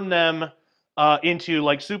turn them into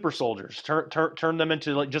like super soldiers, turn them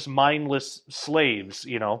into like just mindless slaves.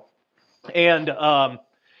 And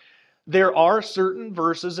there are certain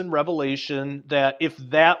verses in Revelation that if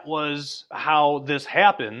that was how this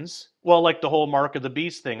happens, well, like the whole mark of the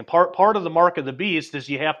beast thing, part of the mark of the beast is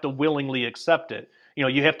you have to willingly accept it.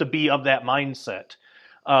 You have to be of that mindset.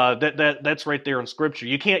 That's right there in Scripture.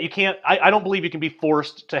 You can't. I don't believe you can be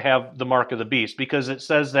forced to have the mark of the beast because it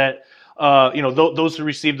says that those who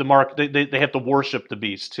receive the mark they have to worship the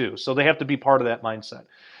beast too. So they have to be part of that mindset.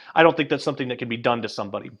 I don't think that's something that can be done to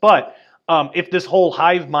somebody, but if this whole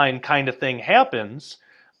hive mind kind of thing happens,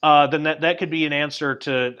 then that could be an answer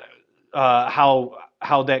to how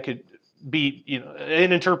that could be,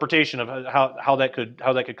 an interpretation of how that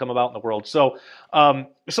could come about in the world. So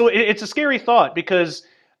it's a scary thought because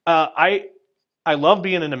I love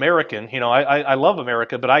being an American. I love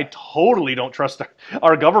America, but I totally don't trust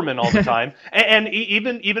our government all the time. And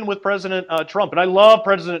even with President Trump, and I love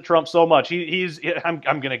President Trump so much. I'm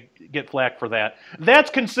gonna get flack for that. That's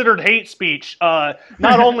considered hate speech,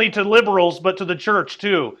 not only to liberals but to the church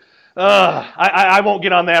too. I won't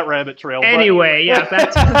get on that rabbit trail. Anyway, yeah,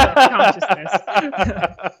 back to the consciousness.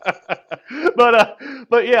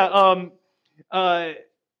 But yeah.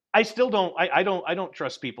 I still don't. I don't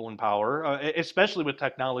trust people in power, especially with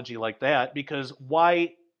technology like that. Because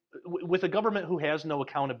why, with a government who has no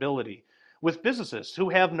accountability, with physicists who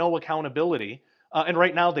have no accountability, and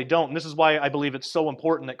right now they don't. And this is why I believe it's so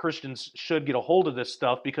important that Christians should get a hold of this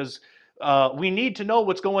stuff because we need to know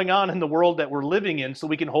what's going on in the world that we're living in so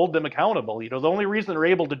we can hold them accountable. The only reason they're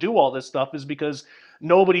able to do all this stuff is because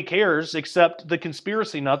nobody cares except the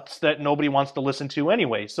conspiracy nuts that nobody wants to listen to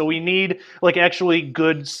anyway. So we need like actually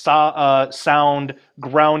good, sound,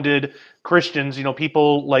 grounded Christians.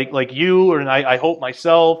 People like you, and I hope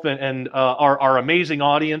myself, and our amazing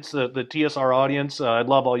audience, the TSR audience. I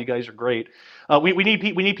love all you guys are great. We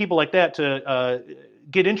need people like that to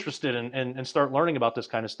get interested and start learning about this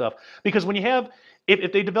kind of stuff. Because when you have,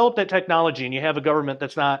 if they develop that technology and you have a government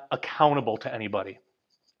that's not accountable to anybody,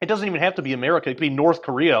 it doesn't even have to be America. It could be North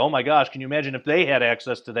Korea. Oh my gosh, can you imagine if they had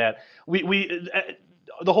access to that?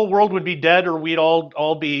 The whole world would be dead, or we'd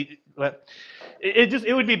all be.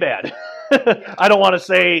 It would be bad. I don't want to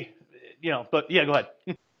say, but yeah, go ahead.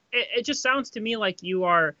 It just sounds to me like you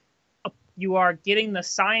are getting the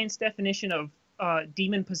science definition of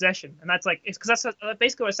demon possession, and that's like, it's because that's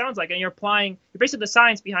basically what it sounds like, and you're basically the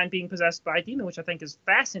science behind being possessed by a demon, which I think is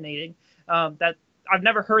fascinating. That I've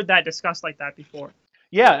never heard that discussed like that before.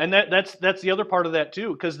 Yeah, and that's the other part of that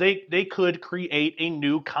too, because they could create a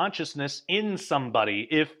new consciousness in somebody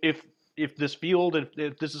if this field,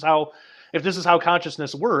 if this is how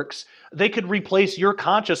consciousness works. They could replace your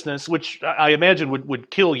consciousness, which I imagine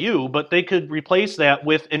would kill you, but they could replace that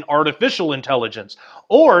with an artificial intelligence.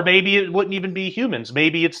 Or maybe it wouldn't even be humans.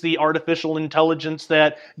 Maybe it's the artificial intelligence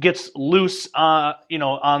that gets loose, on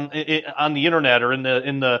the internet or in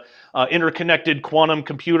the interconnected quantum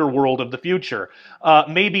computer world of the future.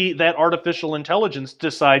 Maybe that artificial intelligence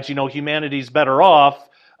decides, humanity's better off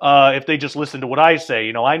if they just listen to what I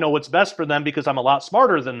say. I know what's best for them because I'm a lot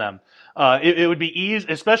smarter than them. It would be easy,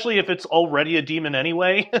 especially if it's already a demon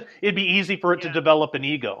anyway. It'd be easy for it to develop an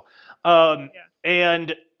ego,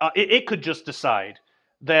 and it could just decide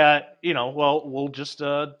that, well, we'll just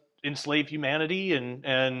enslave humanity,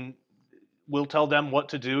 and we'll tell them what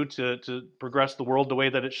to do to progress the world the way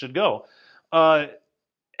that it should go. Uh,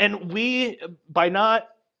 and we, by not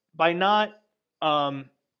um,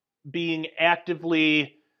 being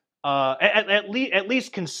actively at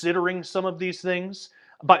least considering some of these things,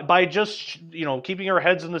 by just keeping our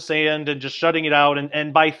heads in the sand and just shutting it out,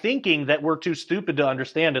 and by thinking that we're too stupid to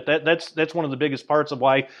understand it. That's one of the biggest parts of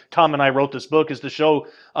why Tom and I wrote this book, is to show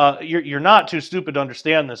you're not too stupid to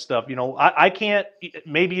understand this stuff. I can't,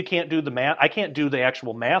 maybe you can't do the math. I can't do the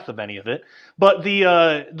actual math of any of it, but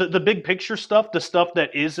the big picture stuff, the stuff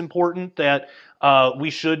that is important, that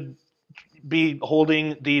we should be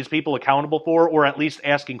holding these people accountable for, or at least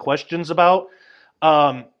asking questions about.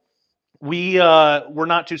 Um, we're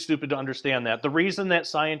not too stupid to understand that. The reason that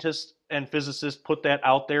scientists and physicists put that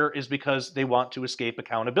out there is because they want to escape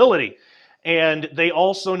accountability. And they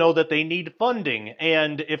also know that they need funding.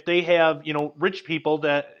 And if they have, rich people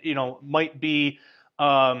that, might be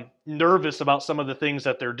nervous about some of the things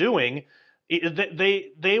that they're doing,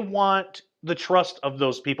 they want the trust of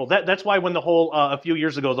those people. That's why when the whole a few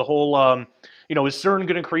years ago, the whole is CERN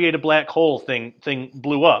going to create a black hole thing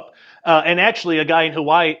blew up. And actually, a guy in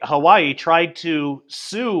Hawaii tried to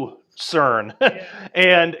sue CERN, Yeah.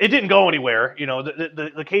 and it didn't go anywhere.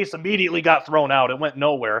 The case immediately got thrown out. It went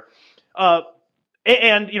nowhere. Uh,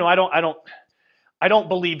 and I don't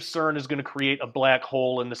believe CERN is going to create a black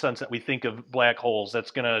hole in the sense that we think of black holes that's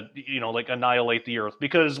going to, like annihilate the Earth,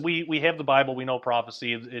 because we have the Bible, we know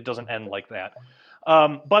prophecy. It doesn't end like that.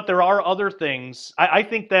 But there are other things. I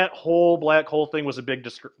think that whole black hole thing was a big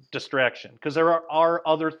distraction, because there are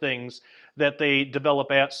other things that they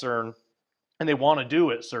develop at CERN and they want to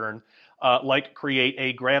do at CERN, like create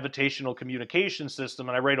a gravitational communication system.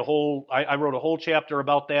 And I wrote a whole chapter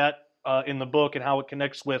about that in the book, and how it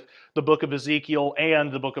connects with the book of Ezekiel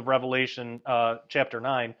and the book of Revelation, chapter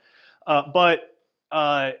 9. But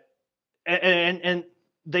and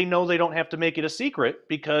they know they don't have to make it a secret,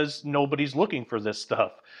 because nobody's looking for this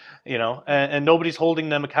stuff, and nobody's holding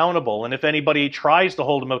them accountable. And if anybody tries to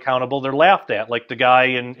hold them accountable, they're laughed at, like the guy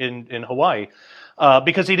in Hawaii.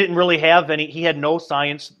 Because he didn't really have he had no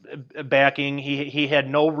science backing. He had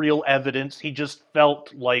no real evidence. He just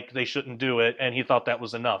felt like they shouldn't do it, and he thought that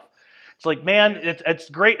was enough. It's like, man,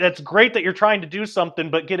 it's great. That's great that you're trying to do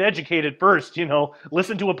something, but get educated first.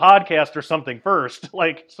 Listen to a podcast or something first,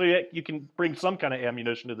 like, so you can bring some kind of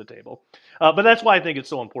ammunition to the table. But that's why I think it's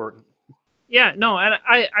so important. Yeah, no, and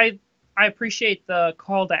I appreciate the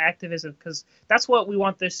call to activism, because that's what we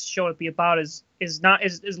want this show to be about, is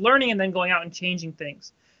learning and then going out and changing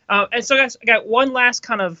things. And so, guys, I got one last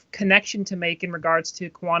kind of connection to make in regards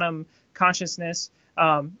to quantum consciousness,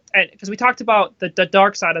 and because we talked about the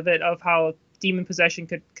dark side of it, of how demon possession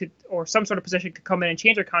could or some sort of possession could come in and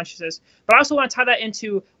change our consciousness. But I also want to tie that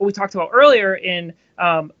into what we talked about earlier in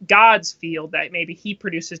God's field, that maybe He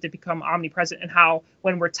produces to become omnipresent, and how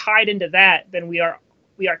when we're tied into that, then we are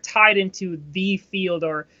tied into the field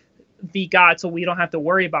or the God, so we don't have to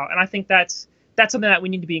worry about. And I think that's something that we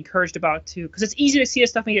need to be encouraged about too, because it's easy to see this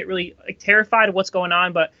stuff and get really like terrified of what's going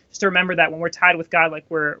on, but just to remember that when we're tied with God, like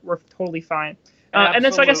we're totally fine. And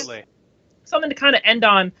then, so I guess something to kind of end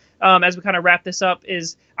on, as we kind of wrap this up,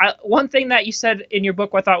 is one thing that you said in your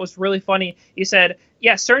book, what I thought was really funny. You said,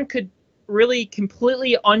 yeah, CERN could really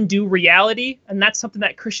completely undo reality, and that's something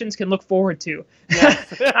that Christians can look forward to.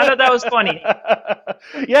 Yes. I thought that was funny.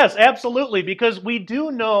 Yes, absolutely, because we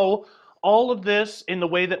do know all of this in the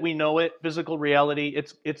way that we know it, physical reality.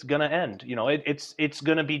 It's gonna end. It's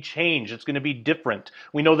gonna be changed. It's gonna be different.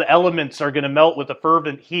 We know the elements are gonna melt with a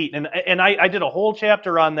fervent heat, and I did a whole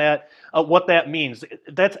chapter on that. What that means.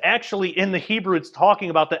 That's actually in the Hebrew. It's talking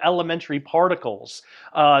about the elementary particles.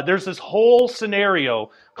 There's this whole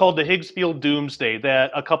scenario called the Higgs field doomsday that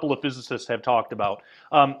a couple of physicists have talked about.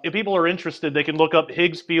 If people are interested, they can look up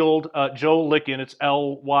Higgs field, Joe Lykken. It's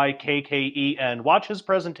Lykken. Watch his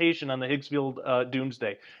presentation on the Higgs field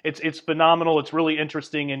doomsday. It's phenomenal. It's really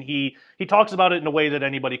interesting, and he talks about it in a way that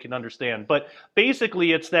anybody can understand. But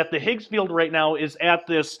basically, it's that the Higgs field right now is at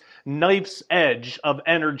this knife's edge of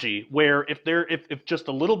energy, where if just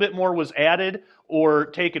a little bit more was added or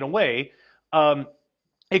taken away,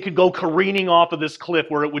 it could go careening off of this cliff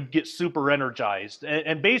where it would get super energized.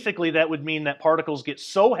 And basically that would mean that particles get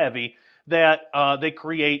so heavy that they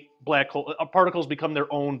create black hole. Particles become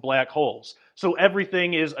their own black holes. So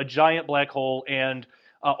everything is a giant black hole, and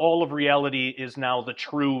all of reality is now the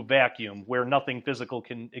true vacuum, where nothing physical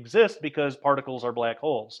can exist because particles are black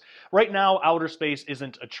holes. Right now, outer space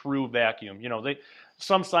isn't a true vacuum.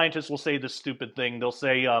 Some scientists will say this stupid thing. They'll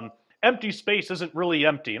say, empty space isn't really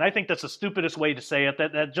empty. And I think that's the stupidest way to say it.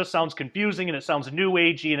 That just sounds confusing and it sounds new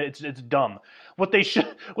agey and it's dumb. What they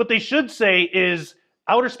should say is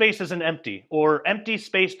outer space isn't empty, or empty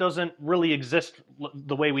space doesn't really exist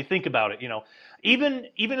the way we think about it. Even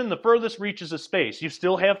in the furthest reaches of space, you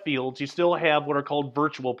still have fields. You still have what are called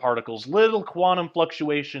virtual particles, little quantum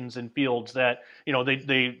fluctuations in fields that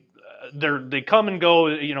they come and go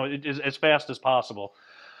as fast as possible.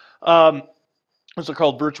 Those are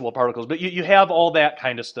called virtual particles, but you have all that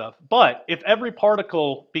kind of stuff. But if every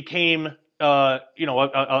particle became a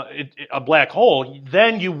black hole,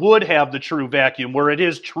 then you would have the true vacuum where it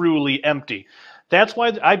is truly empty. That's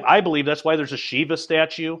why I believe that's why there's a Shiva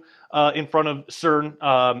statue in front of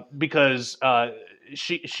CERN, because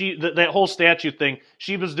that whole statue thing,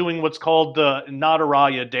 Shiva's doing what's called the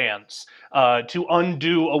Nataraya dance to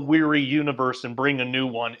undo a weary universe and bring a new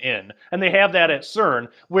one in. And they have that at CERN,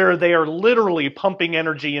 where they are literally pumping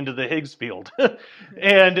energy into the Higgs field.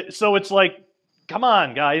 And so it's like, come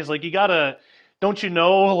on, guys, like you gotta, don't you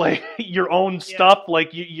know, like your own stuff, like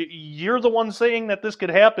you're the one saying that this could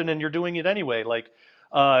happen and you're doing it anyway. Like,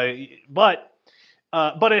 but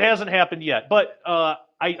it hasn't happened yet. But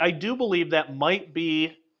I do believe that might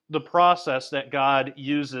be the process that God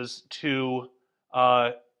uses to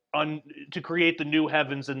create the new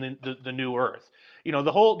heavens and the new earth.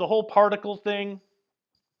 The whole particle thing,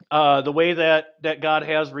 the way that God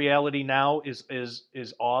has reality now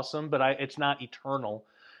is awesome, but it's not eternal.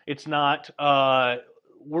 It's not.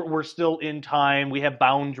 We're still in time. We have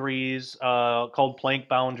boundaries called Planck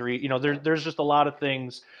boundary. There's just a lot of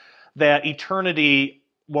things that eternity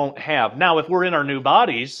won't have. Now, if we're in our new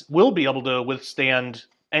bodies, we'll be able to withstand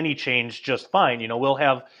any change just fine. We'll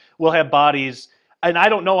have bodies, and I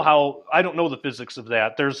don't know the physics of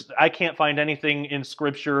that. I can't find anything in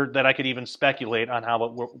Scripture that I could even speculate on how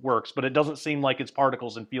it works, but it doesn't seem like it's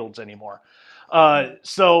particles and fields anymore. But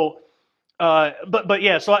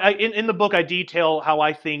yeah. So in the book I detail how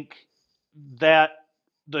I think that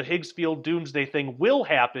the Higgs field doomsday thing will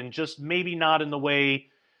happen, just maybe not in the way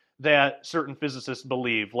that certain physicists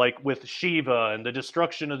believe, like with Shiva and the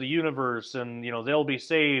destruction of the universe, and they'll be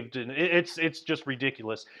saved, and it's just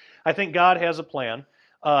ridiculous. I think God has a plan,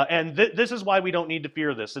 and this is why we don't need to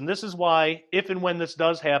fear this, and this is why, if and when this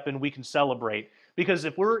does happen, we can celebrate. Because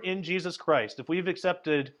if we're in Jesus Christ, if we've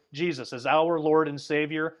accepted Jesus as our Lord and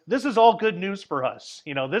Savior, this is all good news for us.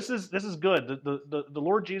 This is good. The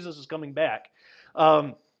Lord Jesus is coming back,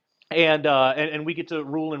 and we get to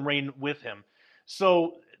rule and reign with Him.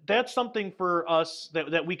 So that's something for us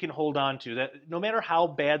that we can hold on to, that no matter how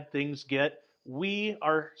bad things get, we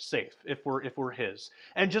are safe if we're His.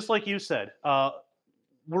 And just like you said,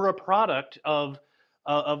 we're a product of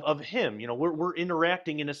Him. We're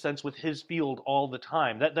interacting in a sense with His field all the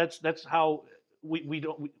time. That's how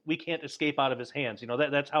we can't escape out of His hands.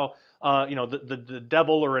 That's how the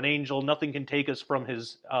devil or an angel, nothing can take us from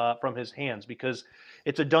His hands, because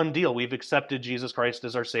it's a done deal. We've accepted Jesus Christ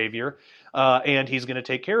as our Savior, and He's going to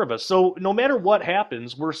take care of us. So no matter what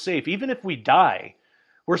happens, we're safe. Even if we die,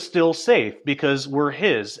 we're still safe because we're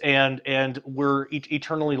His, and we're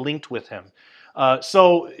eternally linked with Him.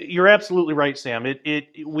 So you're absolutely right, Sam.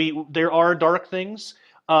 There are dark things,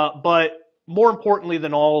 but more importantly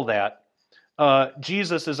than all of that,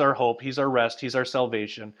 Jesus is our hope. He's our rest. He's our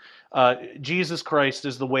salvation. Jesus Christ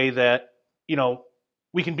is the way that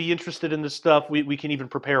we can be interested in this stuff. We can even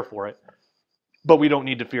prepare for it, but we don't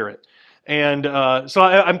need to fear it. And so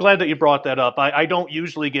I'm glad that you brought that up. I don't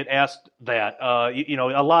usually get asked that.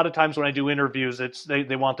 A lot of times when I do interviews,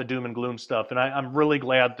 they want the doom and gloom stuff, and I'm really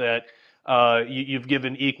glad that you've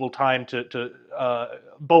given equal time to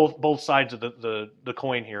both sides of the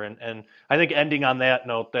coin here. And I think ending on that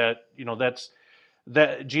note, that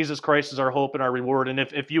that Jesus Christ is our hope and our reward. And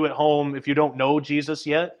if you at home, if you don't know Jesus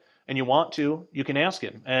yet, and you want to, you can ask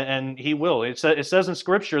Him, and He will. It says in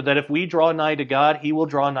Scripture that if we draw nigh to God, He will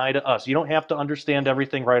draw nigh to us. You don't have to understand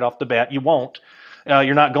everything right off the bat. You won't.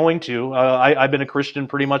 You're not going to. I've been a Christian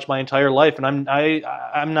pretty much my entire life, and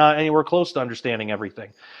I'm not anywhere close to understanding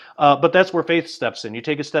everything. But that's where faith steps in. You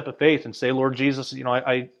take a step of faith and say, Lord Jesus,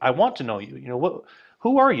 I want to know You.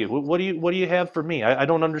 Who are You? What do you have for me? I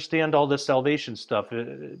don't understand all this salvation stuff.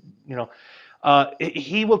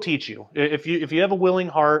 He will teach you. If you have a willing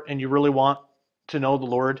heart and you really want to know the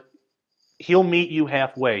Lord, He'll meet you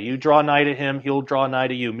halfway. You draw nigh to Him, He'll draw nigh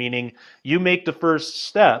to you. Meaning, you make the first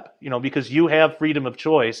step, because you have freedom of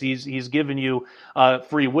choice. He's given you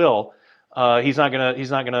free will. He's not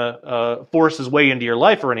gonna force His way into your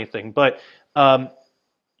life or anything. But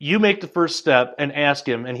you make the first step and ask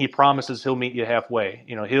him, and he promises he'll meet you halfway.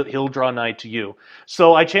 You know, he'll draw nigh to you.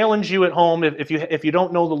 So I challenge you at home, if you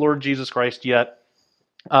don't know the Lord Jesus Christ yet,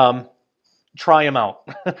 try him out.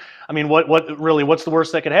 I mean, what's the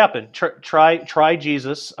worst that could happen? Try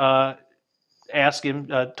Jesus, ask him,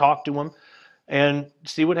 talk to him, and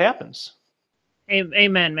see what happens.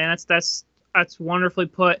 Amen, man. That's wonderfully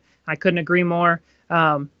put. I couldn't agree more.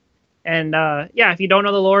 Yeah, if you don't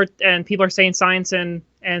know the Lord and people are saying science and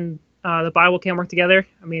the Bible can't work together,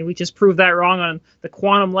 I mean, we just proved that wrong on the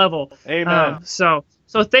quantum level. Amen. So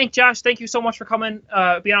Josh, thank you so much for coming,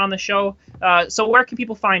 being on the show. So where can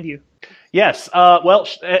people find you? Yes. Well,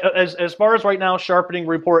 as far as right now,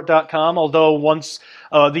 sharpeningreport.com, although once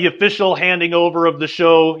the official handing over of the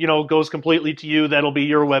show, goes completely to you, that'll be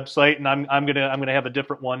your website, and I'm gonna have a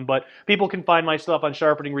different one. But people can find my stuff on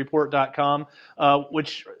sharpeningreport.com,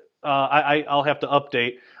 which I'll have to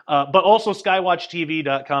update. But also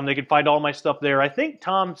skywatchtv.com. They can find all my stuff there. I think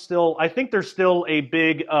there's still a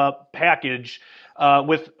big package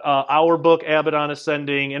with our book, Abaddon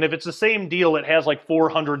Ascending. And if it's the same deal, it has like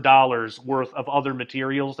 $400 worth of other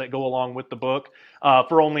materials that go along with the book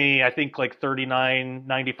for only, I think, like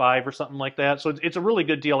 $39.95 or something like that. So it's a really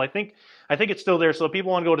good deal. I think it's still there. So if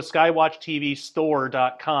people want to go to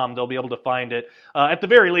skywatchtvstore.com, they'll be able to find it. At the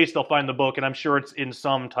very least, they'll find the book, and I'm sure it's in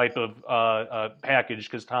some type of package,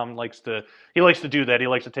 because Tom likes to do that. He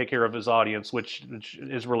likes to take care of his audience, which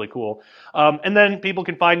is really cool. And then people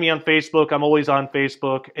can find me on Facebook. I'm always on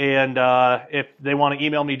Facebook, and if they want to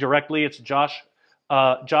email me directly, it's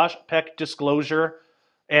JoshPeckDisclosure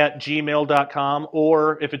at gmail.com,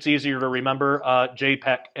 or if it's easier to remember,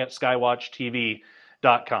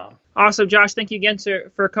 jpeck@skywatchtv.com. Awesome, Josh. Thank you again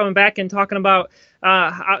for coming back and talking about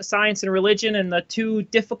science and religion and the two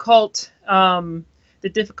difficult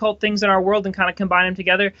things in our world, and kind of combine them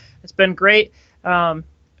together. It's been great.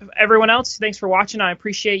 Everyone else, thanks for watching. I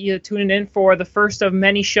appreciate you tuning in for the first of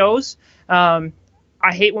many shows.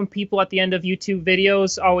 I hate when people at the end of YouTube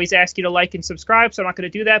videos always ask you to like and subscribe, so I'm not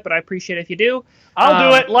going to do that, but I appreciate it if you do. I'll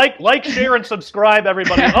do it. Like, share, and subscribe,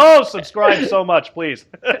 everybody. Oh, subscribe so much, please.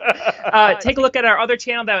 Take a look at our other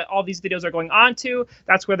channel that all these videos are going on to.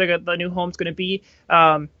 That's where the new home's going to be.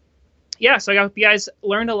 Yeah, so I hope you guys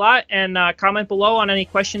learned a lot, and comment below on any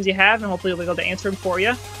questions you have, and hopefully we'll be able to answer them for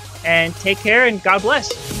you. And take care, and God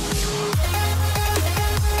bless.